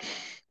stuff.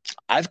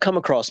 I've come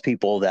across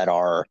people that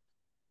are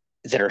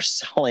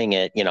selling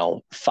it,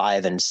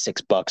 $5 and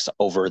 $6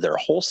 over their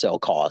wholesale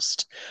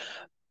cost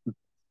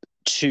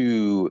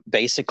to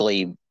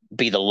basically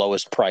be the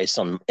lowest price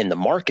in the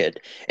market,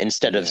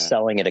 instead of Yeah.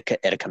 selling it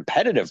at a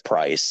competitive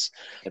price.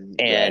 Right.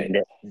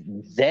 And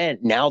then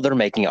now they're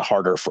making it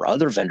harder for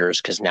other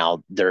vendors, because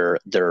now they're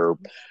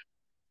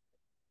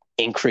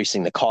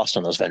increasing the cost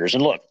on those vendors.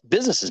 And look,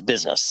 business is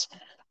business.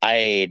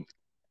 I'm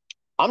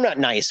not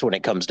nice when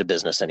it comes to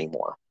business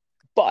anymore,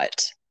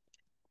 but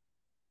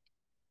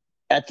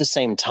at the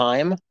same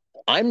time,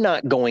 I'm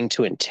not going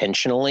to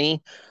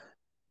intentionally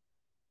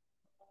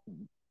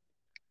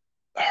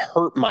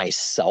hurt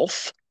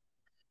myself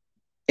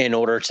in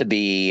order to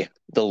be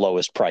the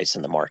lowest price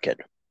in the market.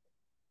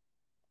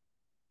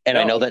 And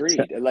I No, know that,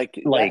 agreed. Like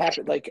that like,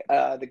 happened. Like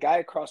the guy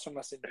across from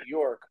us in New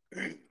York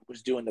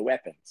was doing the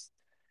weapons,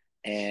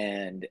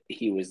 and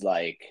he was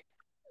like,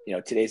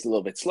 today's a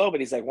little bit slow, but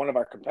he's like, one of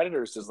our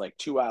competitors is like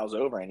 2 hours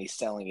over, and he's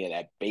selling it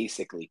at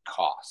basically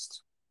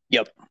cost.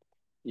 yep,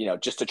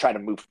 Just to try to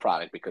move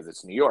product because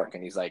it's New York,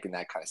 and he's like, and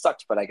that kind of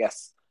sucks. But I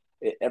guess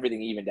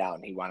everything evened out,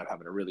 and he wound up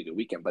having a really good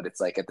weekend. But it's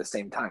like at the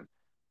same time,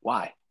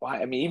 why?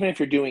 Why? I mean, even if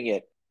you're doing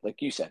it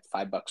like you said,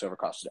 $5 over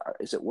cost,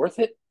 is it worth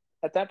it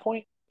at that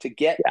point to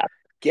yeah,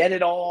 get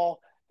it all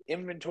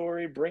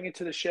inventory, bring it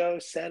to the show,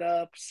 set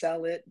up,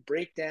 sell it,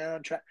 break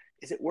down, try?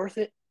 Is it worth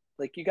it?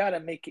 Like you got to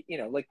make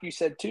it, like you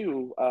said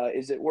too.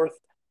 Is it worth?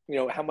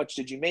 How much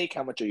did you make?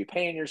 How much are you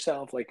paying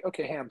yourself? Like,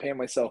 okay, hey, I'm paying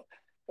myself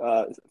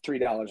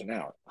 $3 an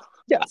hour.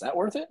 yeah, Is that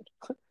worth it?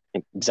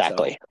 So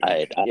exactly.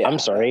 I'm yeah,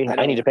 sorry, I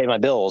I need don't. to pay my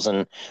bills,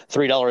 and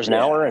 $3 an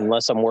hour, Yeah,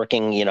 unless I'm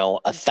working,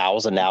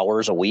 1,000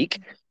 hours a week,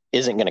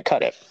 isn't going to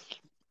cut it.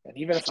 and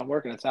even if I'm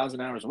working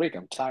 1,000 hours a week,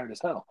 I'm tired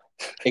as hell.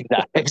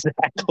 Exactly,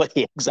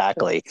 exactly,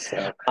 exactly.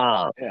 So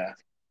Um, yeah,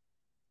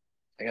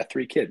 I got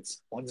 3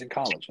 kids. One's in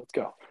college. Let's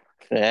go.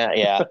 yeah,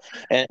 yeah,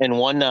 and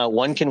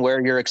one can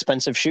wear your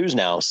expensive shoes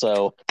now,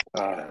 so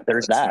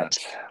there's Let's that.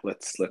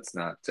 not let's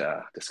not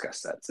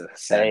discuss that. It's a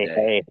sad Hey, day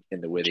hey,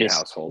 in the Witty just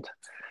household.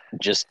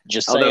 just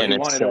Although saying,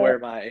 it's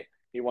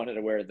he wanted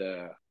to wear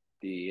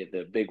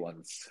the big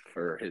ones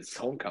for his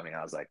homecoming.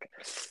 I was like,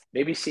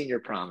 maybe senior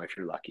prom if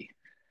you're lucky.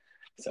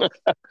 So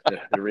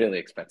they're really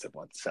expensive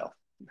ones. So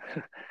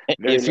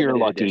very if you're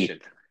limited lucky, edition.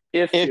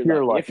 If if you're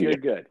you're lucky, if lucky. you're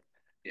good.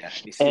 Yeah,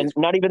 you see And his.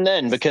 not even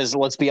then, because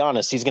let's be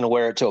honest, he's going to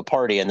wear it to a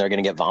party and they're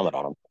going to get vomit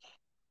on him.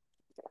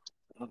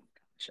 Oh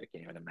gosh, I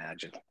can't even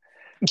imagine.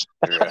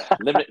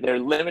 They're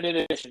limited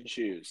edition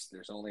shoes.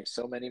 There's only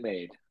so many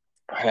made.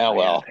 Yeah, I got a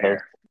well,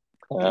 pair.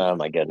 oh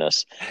my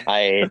goodness.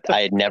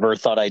 I never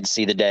thought I'd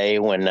see the day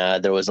when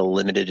there was a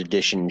limited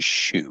edition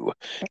shoe,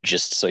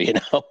 just so you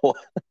know.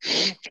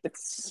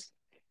 It's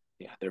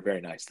they're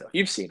very nice though.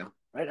 You've seen them,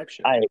 right? I've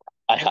shown I you.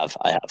 I have.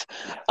 Yeah,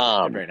 they're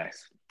Um, very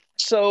nice.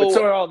 But so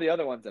so are all the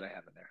other ones that I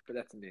have in there. But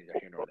that's neither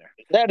here nor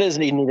that is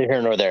neither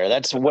here nor there.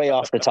 That's way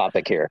off the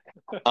topic here.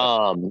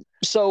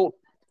 So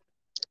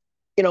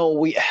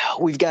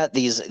we've got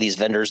these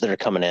vendors that are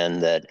coming in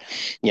that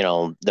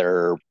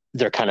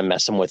they're kind of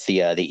messing with the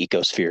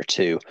ecosphere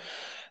too.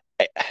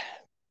 I,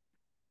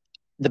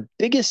 the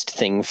biggest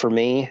thing for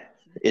me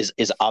is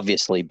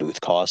obviously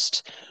booth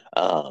costs.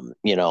 I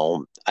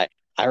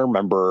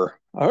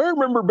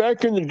remember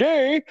back in the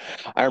day.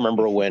 I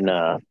remember when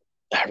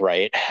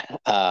right.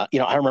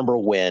 I remember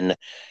when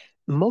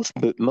most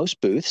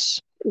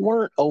booths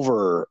weren't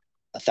over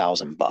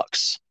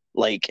 $1,000.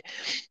 Like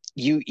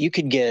you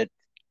get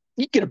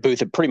a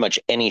booth at pretty much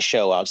any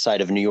show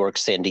outside of New York,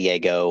 San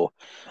Diego,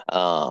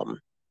 um,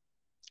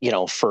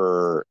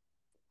 for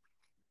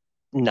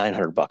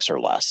 $900 or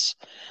less.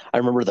 I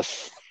remember the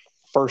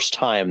first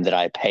time that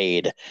I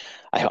paid,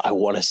 I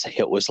want to say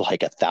it was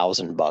like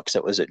 $1,000.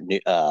 It was at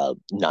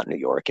not New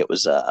York. It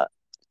was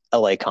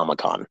LA Comic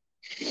Con.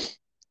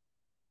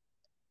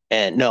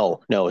 And no,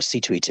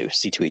 C2E2,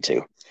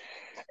 C2E2.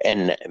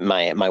 And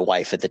my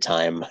wife at the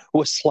time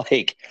was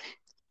like,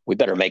 we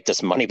better make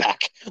this money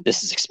back.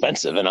 This is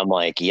expensive. And I'm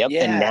like, yep.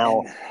 And Yeah,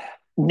 now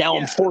and I'm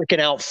yeah.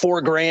 forking out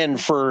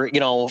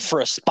 $4,000 for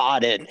a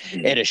spot at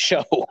a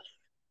show.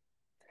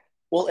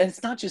 Well, and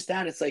it's not just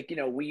that. It's like,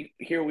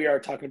 we are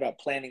talking about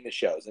planning the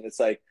shows, and it's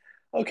like,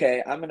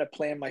 okay, I'm gonna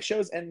plan my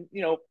shows, and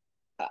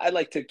I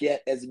like to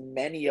get as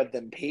many of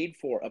them paid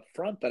for up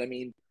front. But I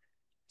mean,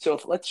 so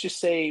if let's just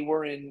say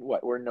we're in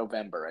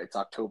November, right? It's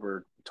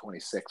October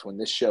 26th. When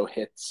this show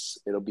hits,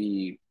 it'll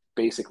be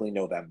basically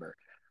November.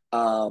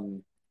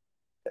 Um,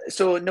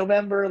 so in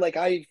November, like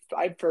I've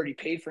already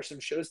paid for some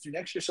shows through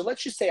next year. So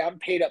let's just say I'm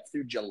paid up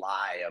through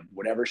July of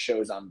whatever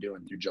shows I'm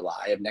doing through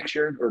July of next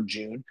year or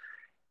June.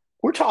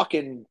 We're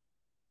talking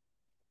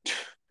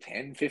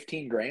 10,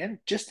 15 grand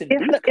just in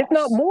booth If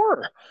not costs.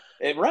 more.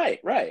 Right,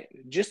 right.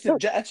 No,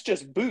 That's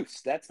just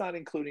booths. That's not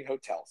including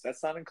hotels.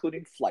 That's not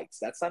including flights.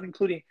 That's not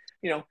including,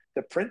 the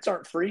prints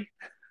aren't free, you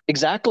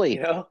exactly.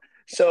 know?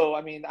 So,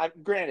 I mean, I'm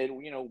granted,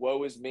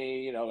 woe is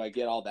me, I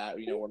get all that,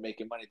 we're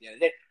making money at the end of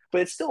the day,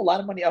 but it's still a lot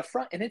of money up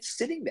front and it's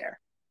sitting there.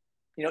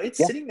 It's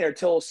Yeah. sitting there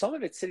till some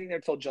of it's sitting there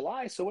till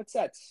July. So what's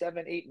that?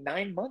 7, 8,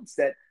 9 months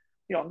that,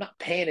 I'm not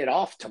paying it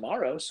off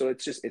tomorrow. So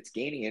it's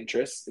gaining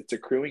interest. It's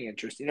accruing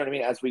interest. You know what I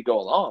mean? As we go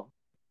along.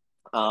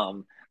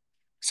 Um,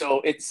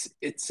 so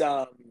it's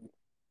a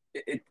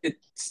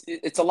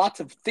lot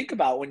to think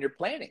about when you're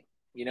planning.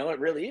 It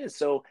really is.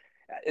 So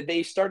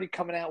they started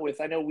coming out with.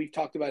 I know we've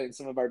talked about it in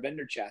some of our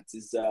vendor chats.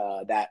 Is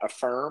that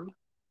Affirm?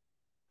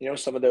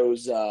 Some of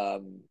those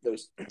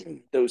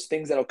those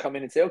things that'll come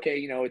in and say, okay,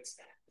 it's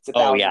a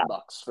Oh yeah. thousand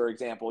bucks, for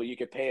example. You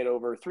could pay it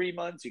over 3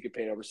 months. You could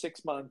pay it over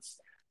 6 months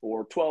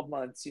or 12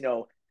 months.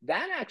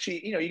 That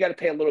actually, you got to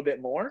pay a little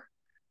bit more,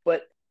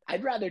 but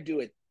I'd rather do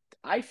it.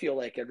 I feel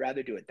like I'd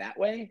rather do it that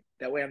way.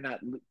 That way, I'm not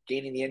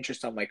gaining the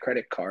interest on my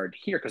credit card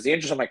here, because the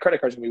interest on my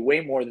credit card is going to be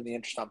way more than the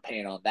interest I'm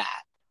paying on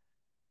that.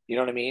 You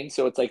know what I mean?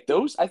 So it's like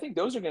those. I think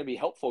those are going to be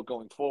helpful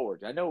going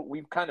forward. I know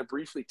we've kind of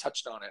briefly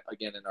touched on it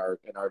again in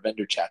our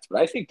vendor chats, but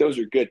I think those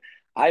are good.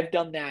 I've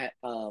done that.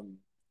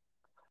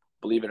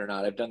 Believe it or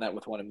not, I've done that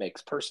with one of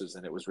Meg's purses,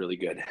 and it was really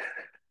good.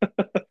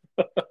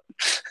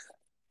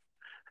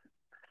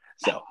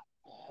 So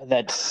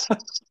That's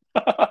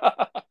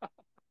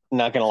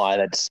not gonna lie,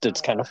 that's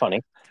kind of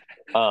funny.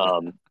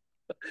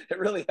 It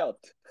really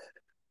helped.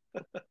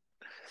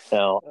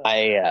 No,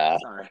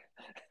 Sorry.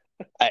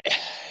 I,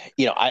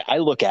 I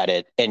look at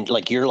it and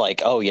like you're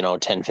like, oh,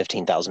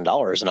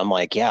 $10,000-$15,000, and I'm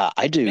like, yeah,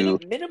 I do.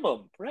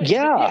 Minimum, right?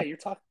 Yeah, Yeah, you're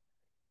talking.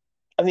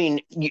 I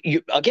mean,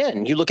 you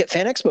again, you look at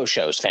Fan Expo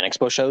shows. Fan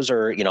Expo shows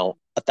are $1,000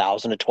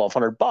 to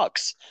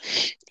 $1,200.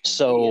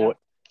 So Yeah.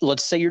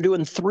 let's say you're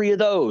doing 3 of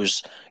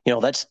those.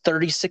 That's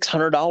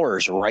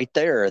 $3,600 right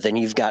there. Then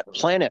you've got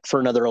Planet for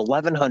another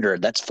 1,100.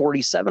 That's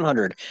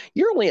 4,700.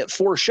 You're only at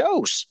 4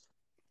 shows.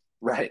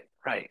 Right.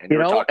 And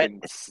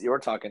you're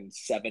talking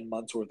 7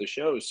 months worth of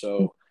shows.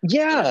 So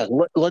yeah,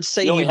 let's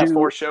say you only you have do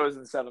 4 shows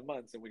in 7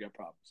 months, and we got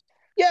problems.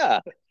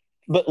 Yeah,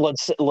 but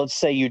let's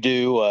say you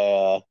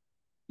do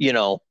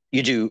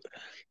you do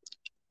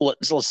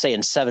let's say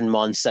in 7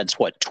 months, that's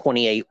what,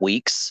 28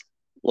 weeks.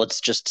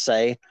 Let's just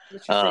say.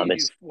 Let's just say you do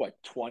It's what,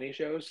 20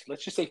 shows?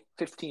 Let's just say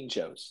 15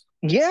 shows.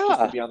 Yeah,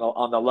 Just to be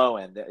on the low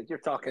end. You're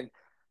talking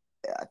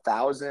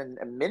 1,000,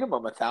 a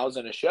minimum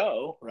 1,000 a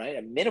show, right?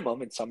 A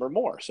minimum, and some are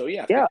more. So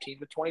yeah, yeah. 15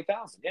 to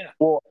 20,000. Yeah.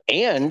 Well,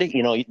 and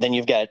then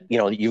you've got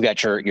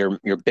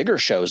your bigger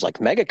shows like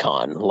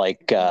MegaCon,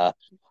 like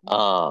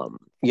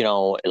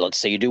let's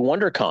say you do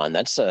WonderCon.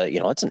 That's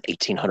that's an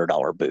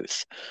 $1,800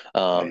 booth.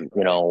 Right.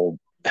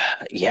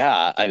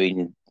 Yeah, I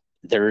mean,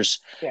 there's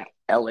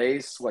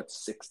LA's what,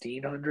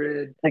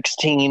 1,600?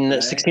 16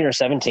 or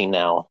 17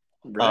 now.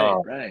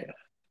 Right.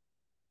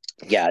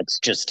 Yeah, it's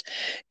just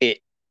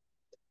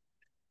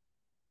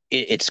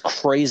it's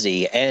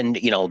crazy. And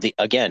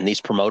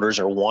these promoters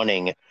are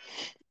wanting,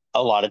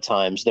 a lot of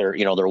times they're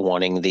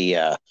wanting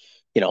the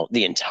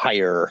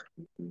entire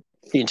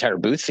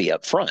booth fee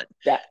up front.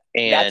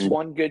 That's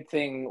one good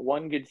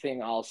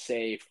thing I'll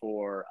say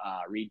for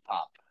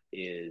ReedPop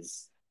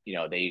is,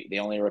 they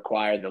only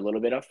require the little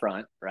bit up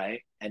front,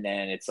 right? And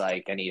then it's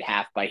like, I need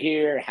half by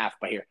here.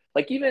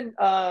 Like even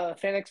Fan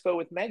Expo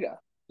with Mega.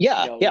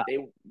 Yeah.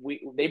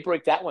 They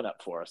break that one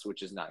up for us,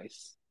 which is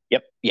nice.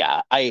 Yep.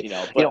 Yeah.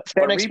 But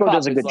Fan Expo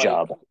does a good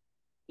job.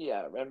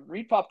 Yeah, and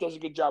ReedPop does a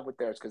good job with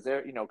theirs, because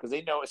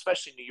they know,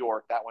 especially New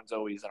York, that one's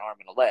always an arm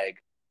and a leg.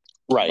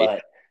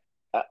 Right.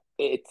 But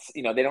it's,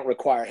 they don't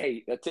require,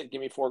 hey, that's it,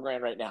 give me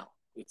 $4,000 right now.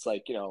 It's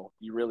like,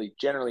 you really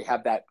generally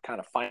have that kind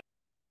of fine.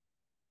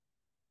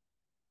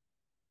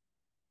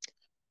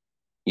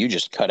 You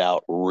just cut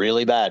out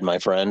really bad, my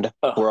friend.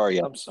 Where are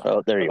you? I'm sorry.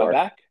 Oh, there you are.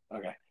 Back?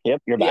 Okay.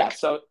 Yep, you're back. Yeah,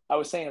 so I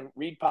was saying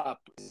ReedPop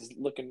is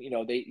looking,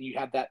 you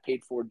have that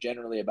paid for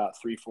generally about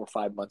 3, 4,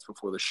 5 months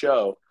before the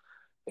show,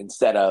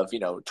 instead of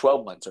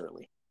 12 months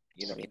early.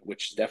 You know what I mean?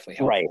 Which is definitely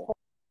helpful. Right.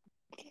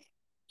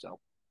 So.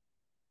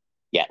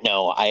 Yeah,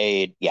 no,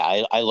 I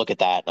look at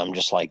that and I'm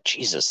just like,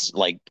 Jesus,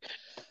 like,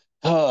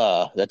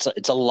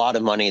 it's a lot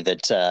of money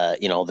that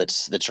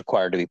that's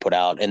required to be put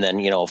out. And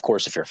then of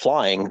course, if you're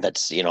flying,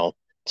 that's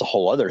it's a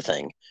whole other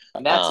thing.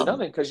 And that's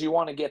another thing, because you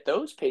want to get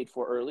those paid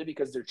for early,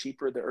 because they're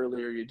cheaper the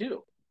earlier you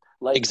do.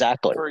 Like,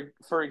 exactly.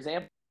 For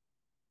example,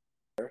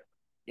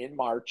 in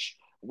March,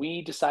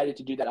 we decided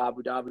to do that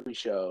Abu Dhabi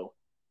show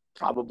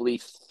probably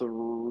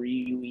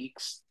 3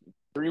 weeks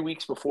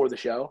before the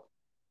show.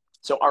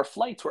 So our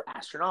flights were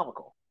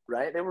astronomical,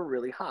 right? They were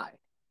really high.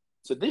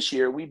 So this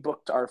year we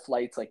booked our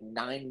flights like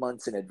 9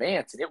 months in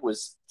advance, and it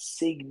was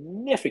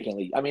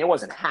significantly, I mean, it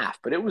wasn't half,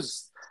 but it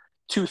was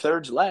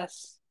 2/3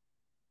 less.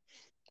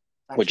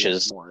 Actually, which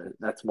is more.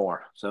 That's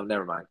more. So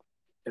never mind.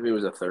 Maybe it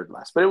was 1/3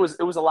 less, but it was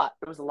a lot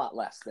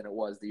less than it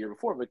was the year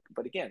before.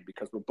 But again,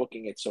 because we're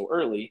booking it so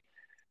early,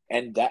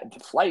 and that the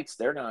flights,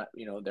 they're not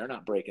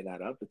breaking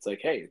that up. It's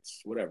like, hey,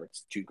 it's whatever.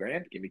 It's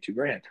 $2,000. Give me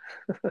 $2,000.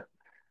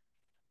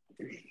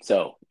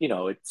 So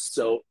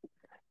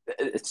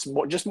it's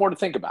more to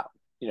think about.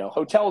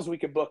 Hotels we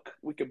could book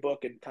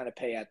and kind of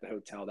pay at the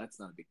hotel. That's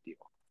not a big deal.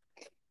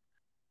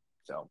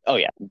 So. Oh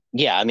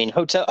yeah. I mean,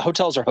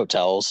 hotels are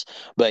hotels,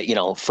 but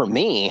for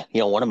me,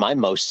 one of my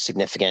most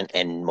significant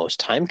and most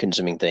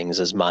time-consuming things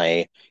is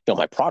my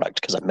my product,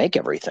 because I make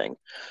everything.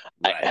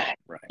 Right.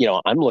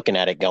 I'm looking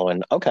at it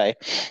going, okay.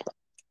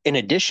 In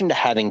addition to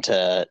having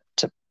to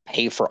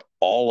pay for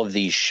all of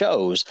these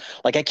shows,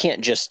 like I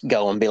can't just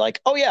go and be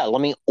like, oh yeah,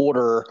 let me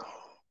order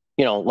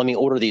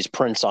these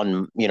prints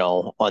on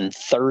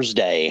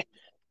Thursday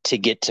to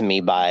get to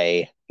me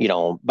by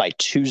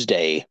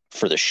Tuesday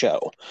for the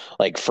show.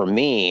 Like for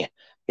me,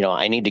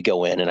 I need to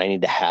go in and I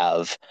need to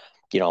have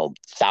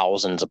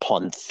thousands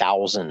upon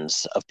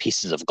thousands of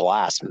pieces of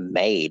glass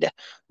made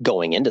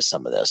going into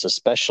some of this,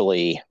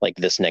 especially like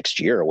this next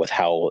year with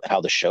how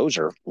the shows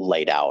are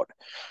laid out.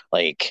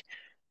 Like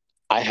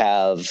I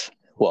have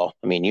well,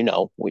 I mean,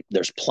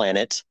 there's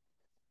Planet,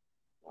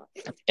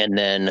 and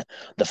then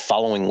the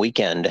following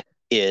weekend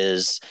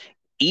is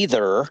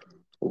either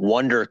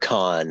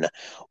WonderCon,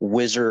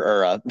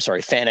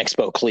 Fan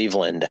Expo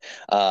Cleveland,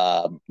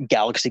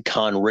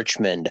 GalaxyCon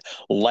Richmond,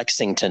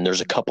 Lexington.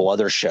 There's a couple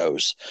other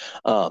shows.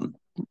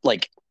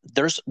 Like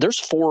there's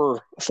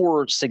four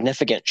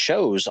significant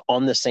shows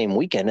on the same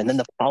weekend, and then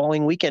the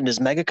following weekend is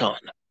MegaCon.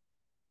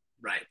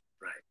 Right,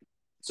 right.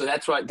 So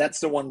that's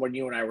the one when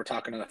you and I were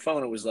talking on the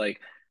phone. It was like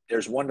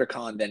there's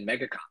WonderCon, then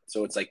MegaCon.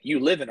 So it's like you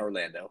live in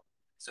Orlando.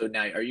 So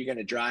now are you going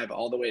to drive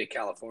all the way to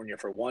California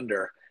for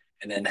Wonder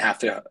and then have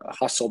to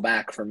hustle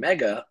back for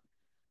Mega,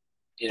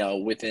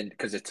 within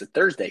because it's a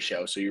Thursday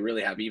show, so you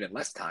really have even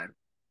less time.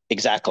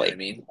 Exactly. You know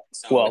what I mean?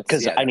 So well,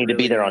 because I need to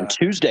be there on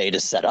Tuesday to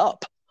set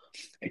up.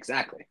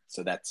 Exactly.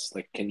 So that's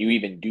like, can you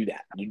even do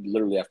that? You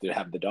literally have to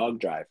have the dog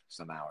drive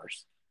some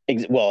hours.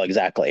 Well,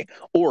 exactly.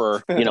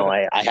 Or,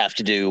 I have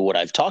to do what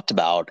I've talked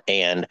about,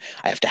 and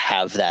I have to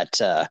have that,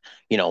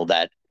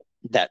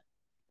 that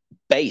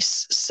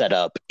base set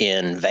up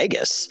in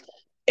Vegas.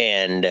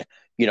 And,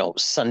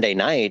 Sunday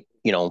night,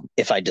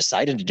 if I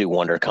decided to do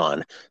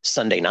WonderCon,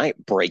 Sunday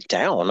night break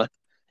down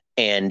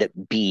and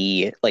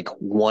be like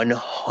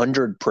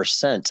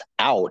 100%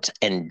 out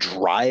and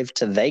drive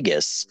to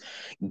Vegas,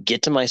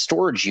 get to my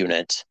storage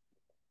unit.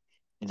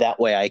 That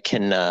way I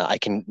can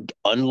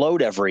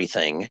unload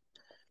everything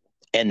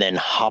and then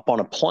hop on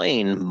a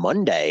plane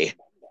Monday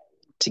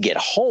to get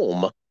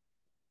home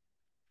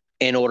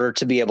in order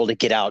to be able to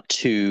get out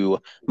to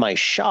my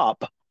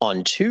shop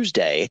on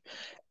Tuesday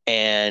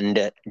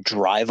and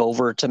drive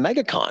over to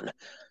MegaCon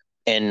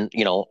and,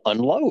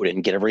 unload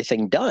and get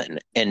everything done.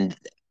 And,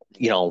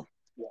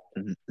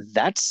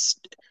 that's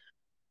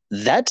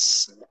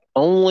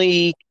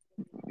only,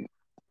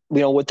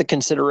 with the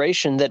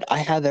consideration that I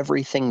have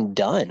everything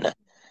done,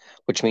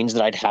 which means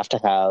that I'd have to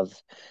have,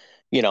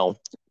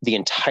 the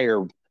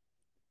entire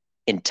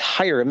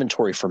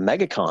inventory for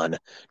MegaCon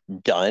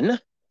done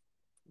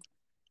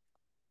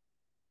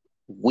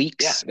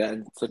weeks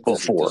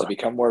before. Does it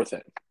become worth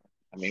it?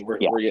 I mean, we're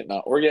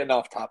getting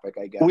off topic,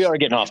 I guess. We are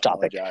getting off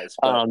topic.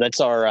 But,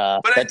 that's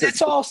our. But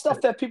it's all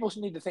stuff that people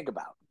need to think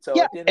about. So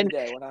at the end of the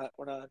day,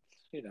 we're not.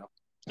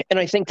 And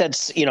I think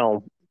that's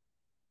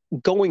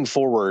going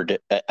forward.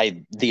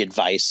 The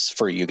advice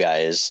for you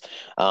guys,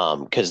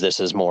 because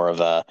this is more of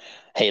a,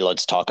 hey,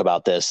 let's talk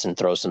about this and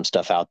throw some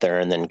stuff out there,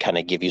 and then kind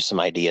of give you some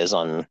ideas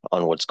on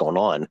what's going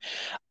on.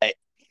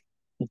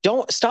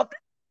 Don't stop.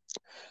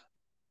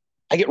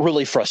 I get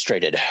really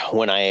frustrated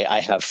when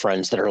I have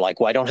friends that are like,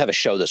 well, I don't have a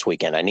show this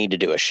weekend. I need to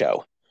do a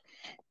show.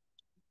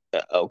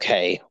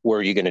 Okay, where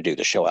are you going to do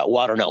the show at?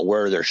 Well, I don't know.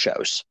 Where are their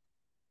shows?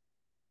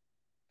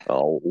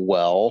 Oh,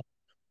 well,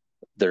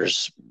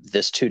 there's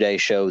this 2-day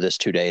show, this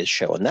 2-day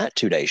show, and that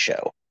 2-day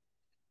show.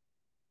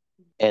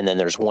 And then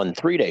there's one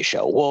 3-day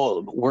show.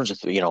 Well, where's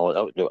it?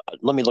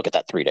 Let me look at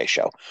that 3-day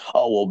show.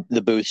 Oh, well,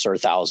 the booths are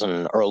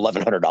 $1,000 or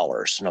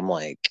 $1,100. And I'm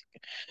like,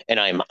 and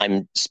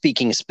I'm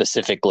speaking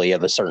specifically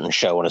of a certain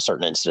show and a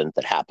certain incident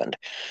that happened.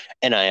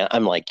 And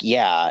I'm like,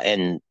 yeah,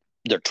 and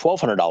they're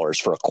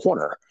 $1,200 for a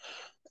corner.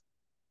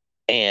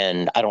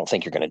 And I don't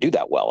think you're going to do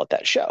that well at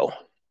that show.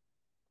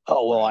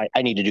 Oh, well,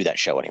 I need to do that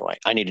show anyway.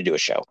 I need to do a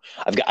show.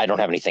 I don't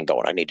have anything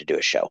going. I need to do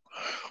a show.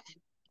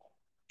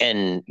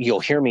 And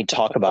you'll hear me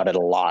talk about it a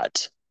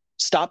lot.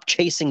 Stop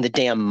chasing the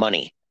damn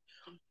money.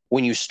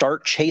 When you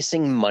start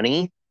chasing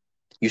money,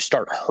 you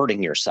start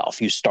hurting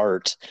yourself. You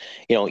start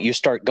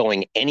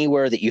going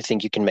anywhere that you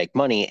think you can make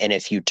money. And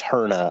if you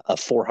turn a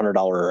 $400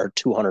 or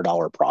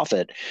 $200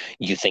 profit,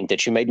 you think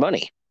that you made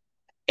money.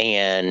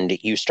 And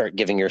you start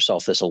giving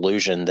yourself this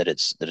illusion that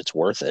it's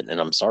worth it. And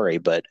I'm sorry,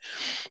 but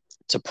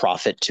to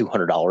profit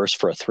 $200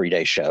 for a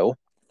 3-day show,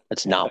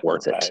 it's not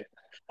worth it.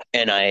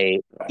 And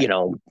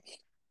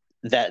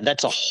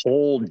that's a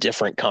whole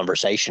different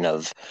conversation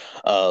of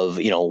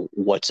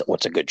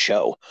what's a good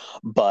show.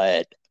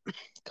 But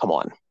come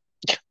on,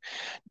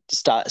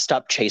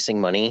 stop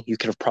chasing money. You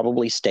could have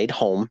probably stayed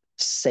home,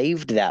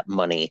 saved that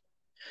money,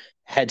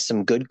 had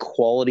some good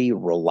quality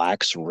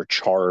relax,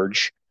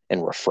 recharge,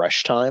 and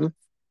refresh time,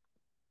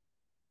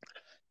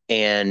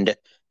 and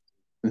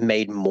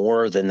made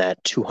more than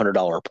that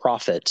 $200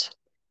 profit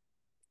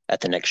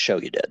at the next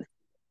show you did.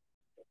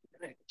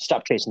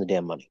 Stop chasing the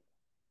damn money.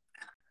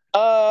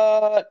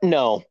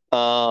 No.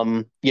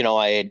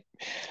 I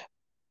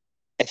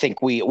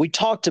think we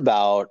talked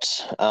about,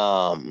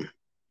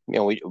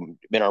 we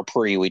in our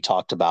we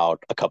talked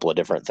about a couple of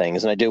different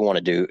things, and I do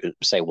want to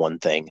say one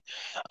thing.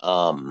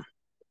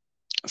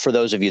 For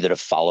those of you that have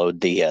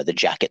followed the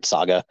jacket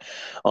saga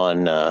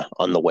on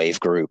the Wave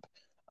group,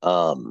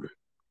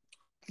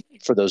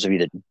 for those of you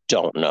that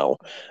don't know,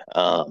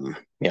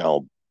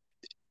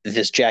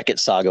 this jacket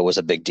saga was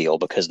a big deal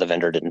because the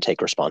vendor didn't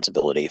take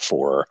responsibility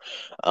for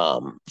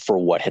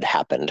what had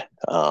happened,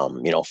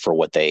 for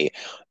what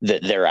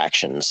their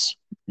actions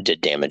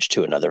did damage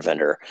to another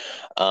vendor.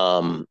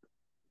 Don't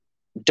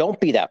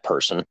be that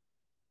person.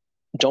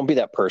 Don't be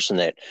that person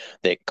that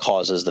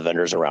causes the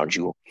vendors around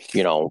you,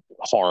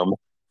 harm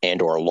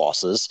and or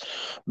losses,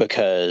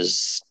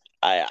 because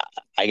I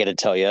got to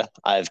tell you,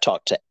 I've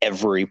talked to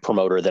every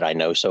promoter that I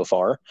know so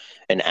far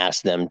and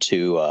asked them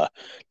to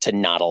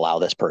not allow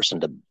this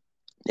person to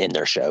in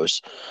their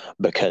shows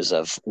because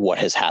of what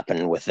has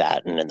happened with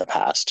that and in the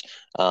past.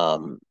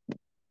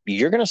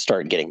 You're going to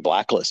start getting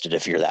blacklisted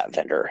if you're that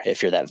vendor.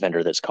 If you're that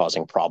vendor that's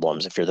causing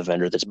problems, if you're the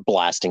vendor that's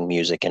blasting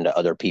music into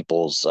other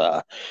people's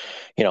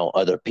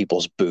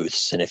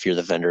booths, and if you're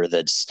the vendor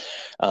that's,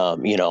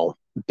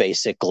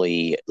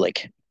 basically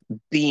like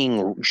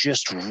being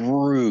just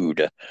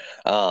rude.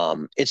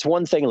 It's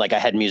one thing, like I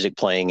had music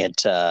playing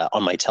at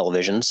on my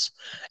televisions,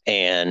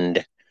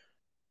 and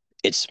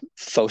it's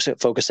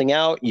focusing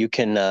out. You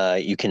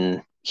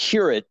can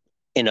hear it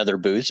in other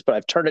booths, but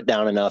I've turned it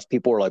down enough.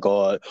 People are like,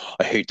 "Oh,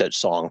 I hate that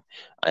song."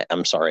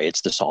 I'm sorry, it's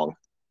the song,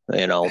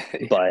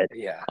 But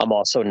Yeah. I'm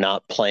also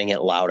not playing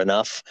it loud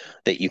enough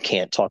that you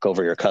can't talk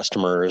over your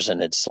customers,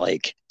 and it's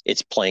like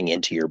it's playing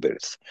into your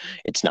booth.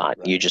 It's not.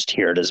 You Right. just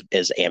hear it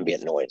as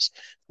ambient noise.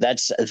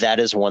 That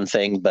is one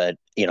thing, but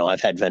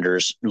I've had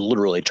vendors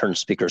literally turn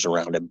speakers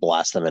around and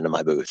blast them into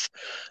my booth.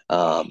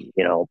 Oh, Um,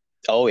 you know,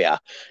 oh yeah,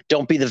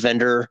 don't be the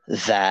vendor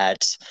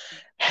that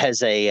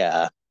has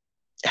a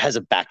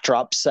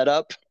backdrop set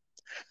up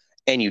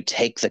and you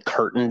take the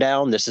curtain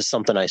down. This is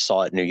something I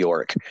saw at New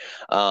York.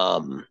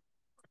 Um,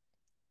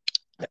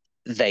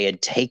 they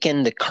had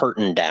taken the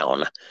curtain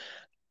down,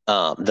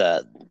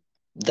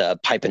 the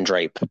pipe and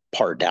drape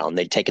part down.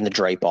 They'd taken the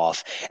drape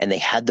off, and they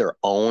had their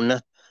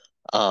own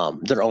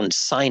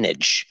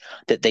signage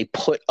that they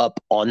put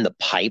up on the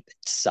pipe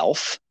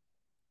itself,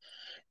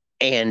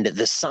 and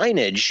the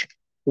signage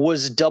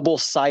was double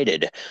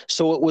sided,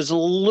 so it was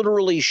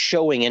literally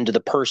showing into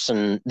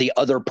the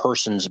other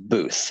person's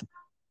booth,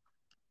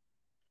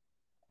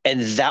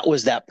 and that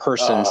was that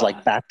person's like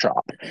uh,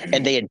 backdrop,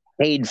 and they had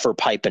paid for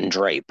pipe and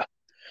drape.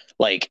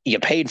 Like, you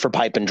paid for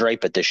pipe and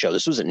drape at this show.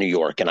 This was in New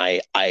York, and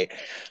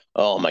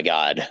oh my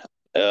god,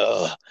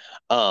 Ugh.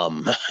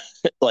 um,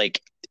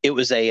 like it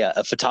was a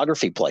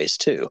photography place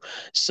too.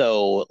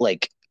 So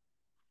like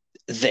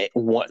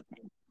what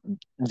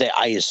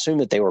I assume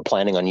that they were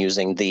planning on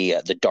using the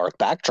dark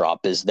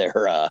backdrop as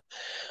their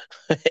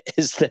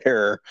is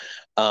their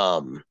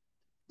um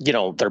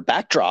their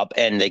backdrop,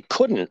 and they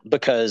couldn't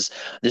because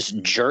this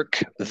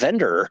jerk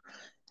vendor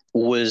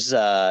was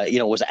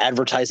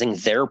advertising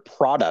their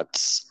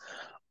products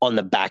on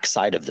the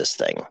backside of this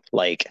thing.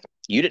 Like,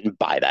 you didn't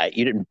buy that.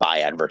 You didn't buy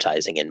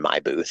advertising in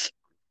my booth.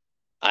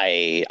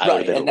 I would have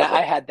right. been And that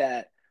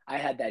livid. I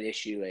had that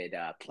issue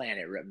at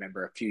Planet.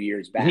 Remember a few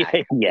years back Yeah,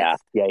 with, yeah,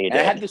 yeah, you and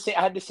did.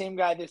 I had the same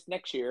guy this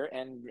next year,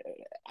 and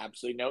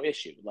absolutely no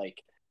issue.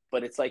 Like,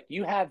 but it's like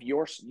you have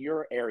your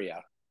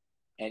area,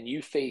 and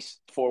you face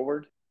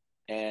forward,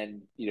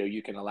 and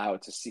you can allow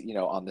it to see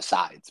on the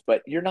sides,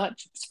 but you're not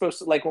supposed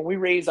to, like when we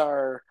raise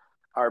our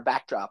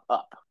backdrop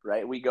up,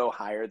 right? We go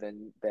higher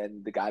than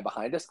the guy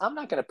behind us. I'm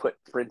not going to put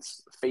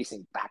Prince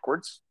facing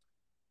backwards,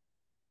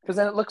 because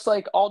then it looks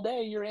like all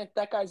day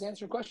that guy's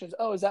answering questions.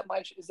 Oh, is that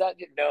my? Is that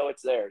no?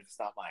 It's theirs. It's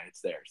not mine.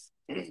 It's theirs.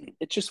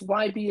 It's just,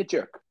 why be a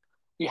jerk?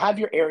 You have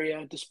your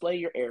area, display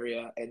your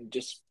area, and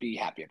just be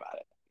happy about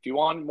it. If you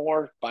want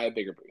more, buy a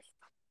bigger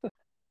booth.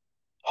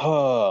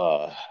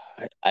 Oh,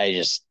 I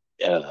just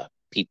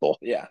people.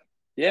 Yeah,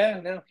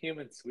 yeah. No,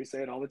 humans. We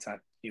say it all the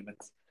time.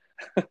 Humans.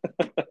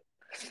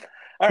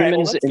 All right. Well,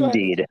 Humans let's go ahead.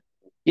 indeed.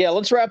 Yeah,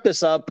 let's wrap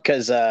this up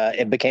because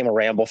it became a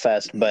ramble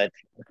fest. But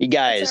you That's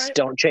all guys right.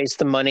 don't chase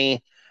the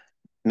money.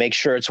 Make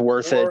sure it's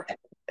worth it. Or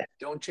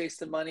don't chase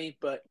the money,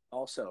 but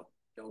also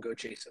don't go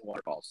chasing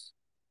waterfalls.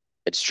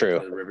 It's Stick true.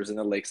 to the rivers and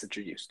the lakes that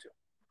you're used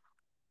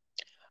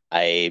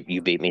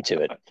You beat me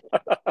to it.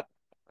 to.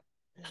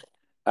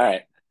 All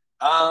right.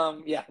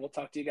 Yeah, we'll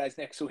talk to you guys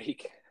next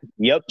week.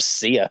 Yep.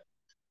 See ya.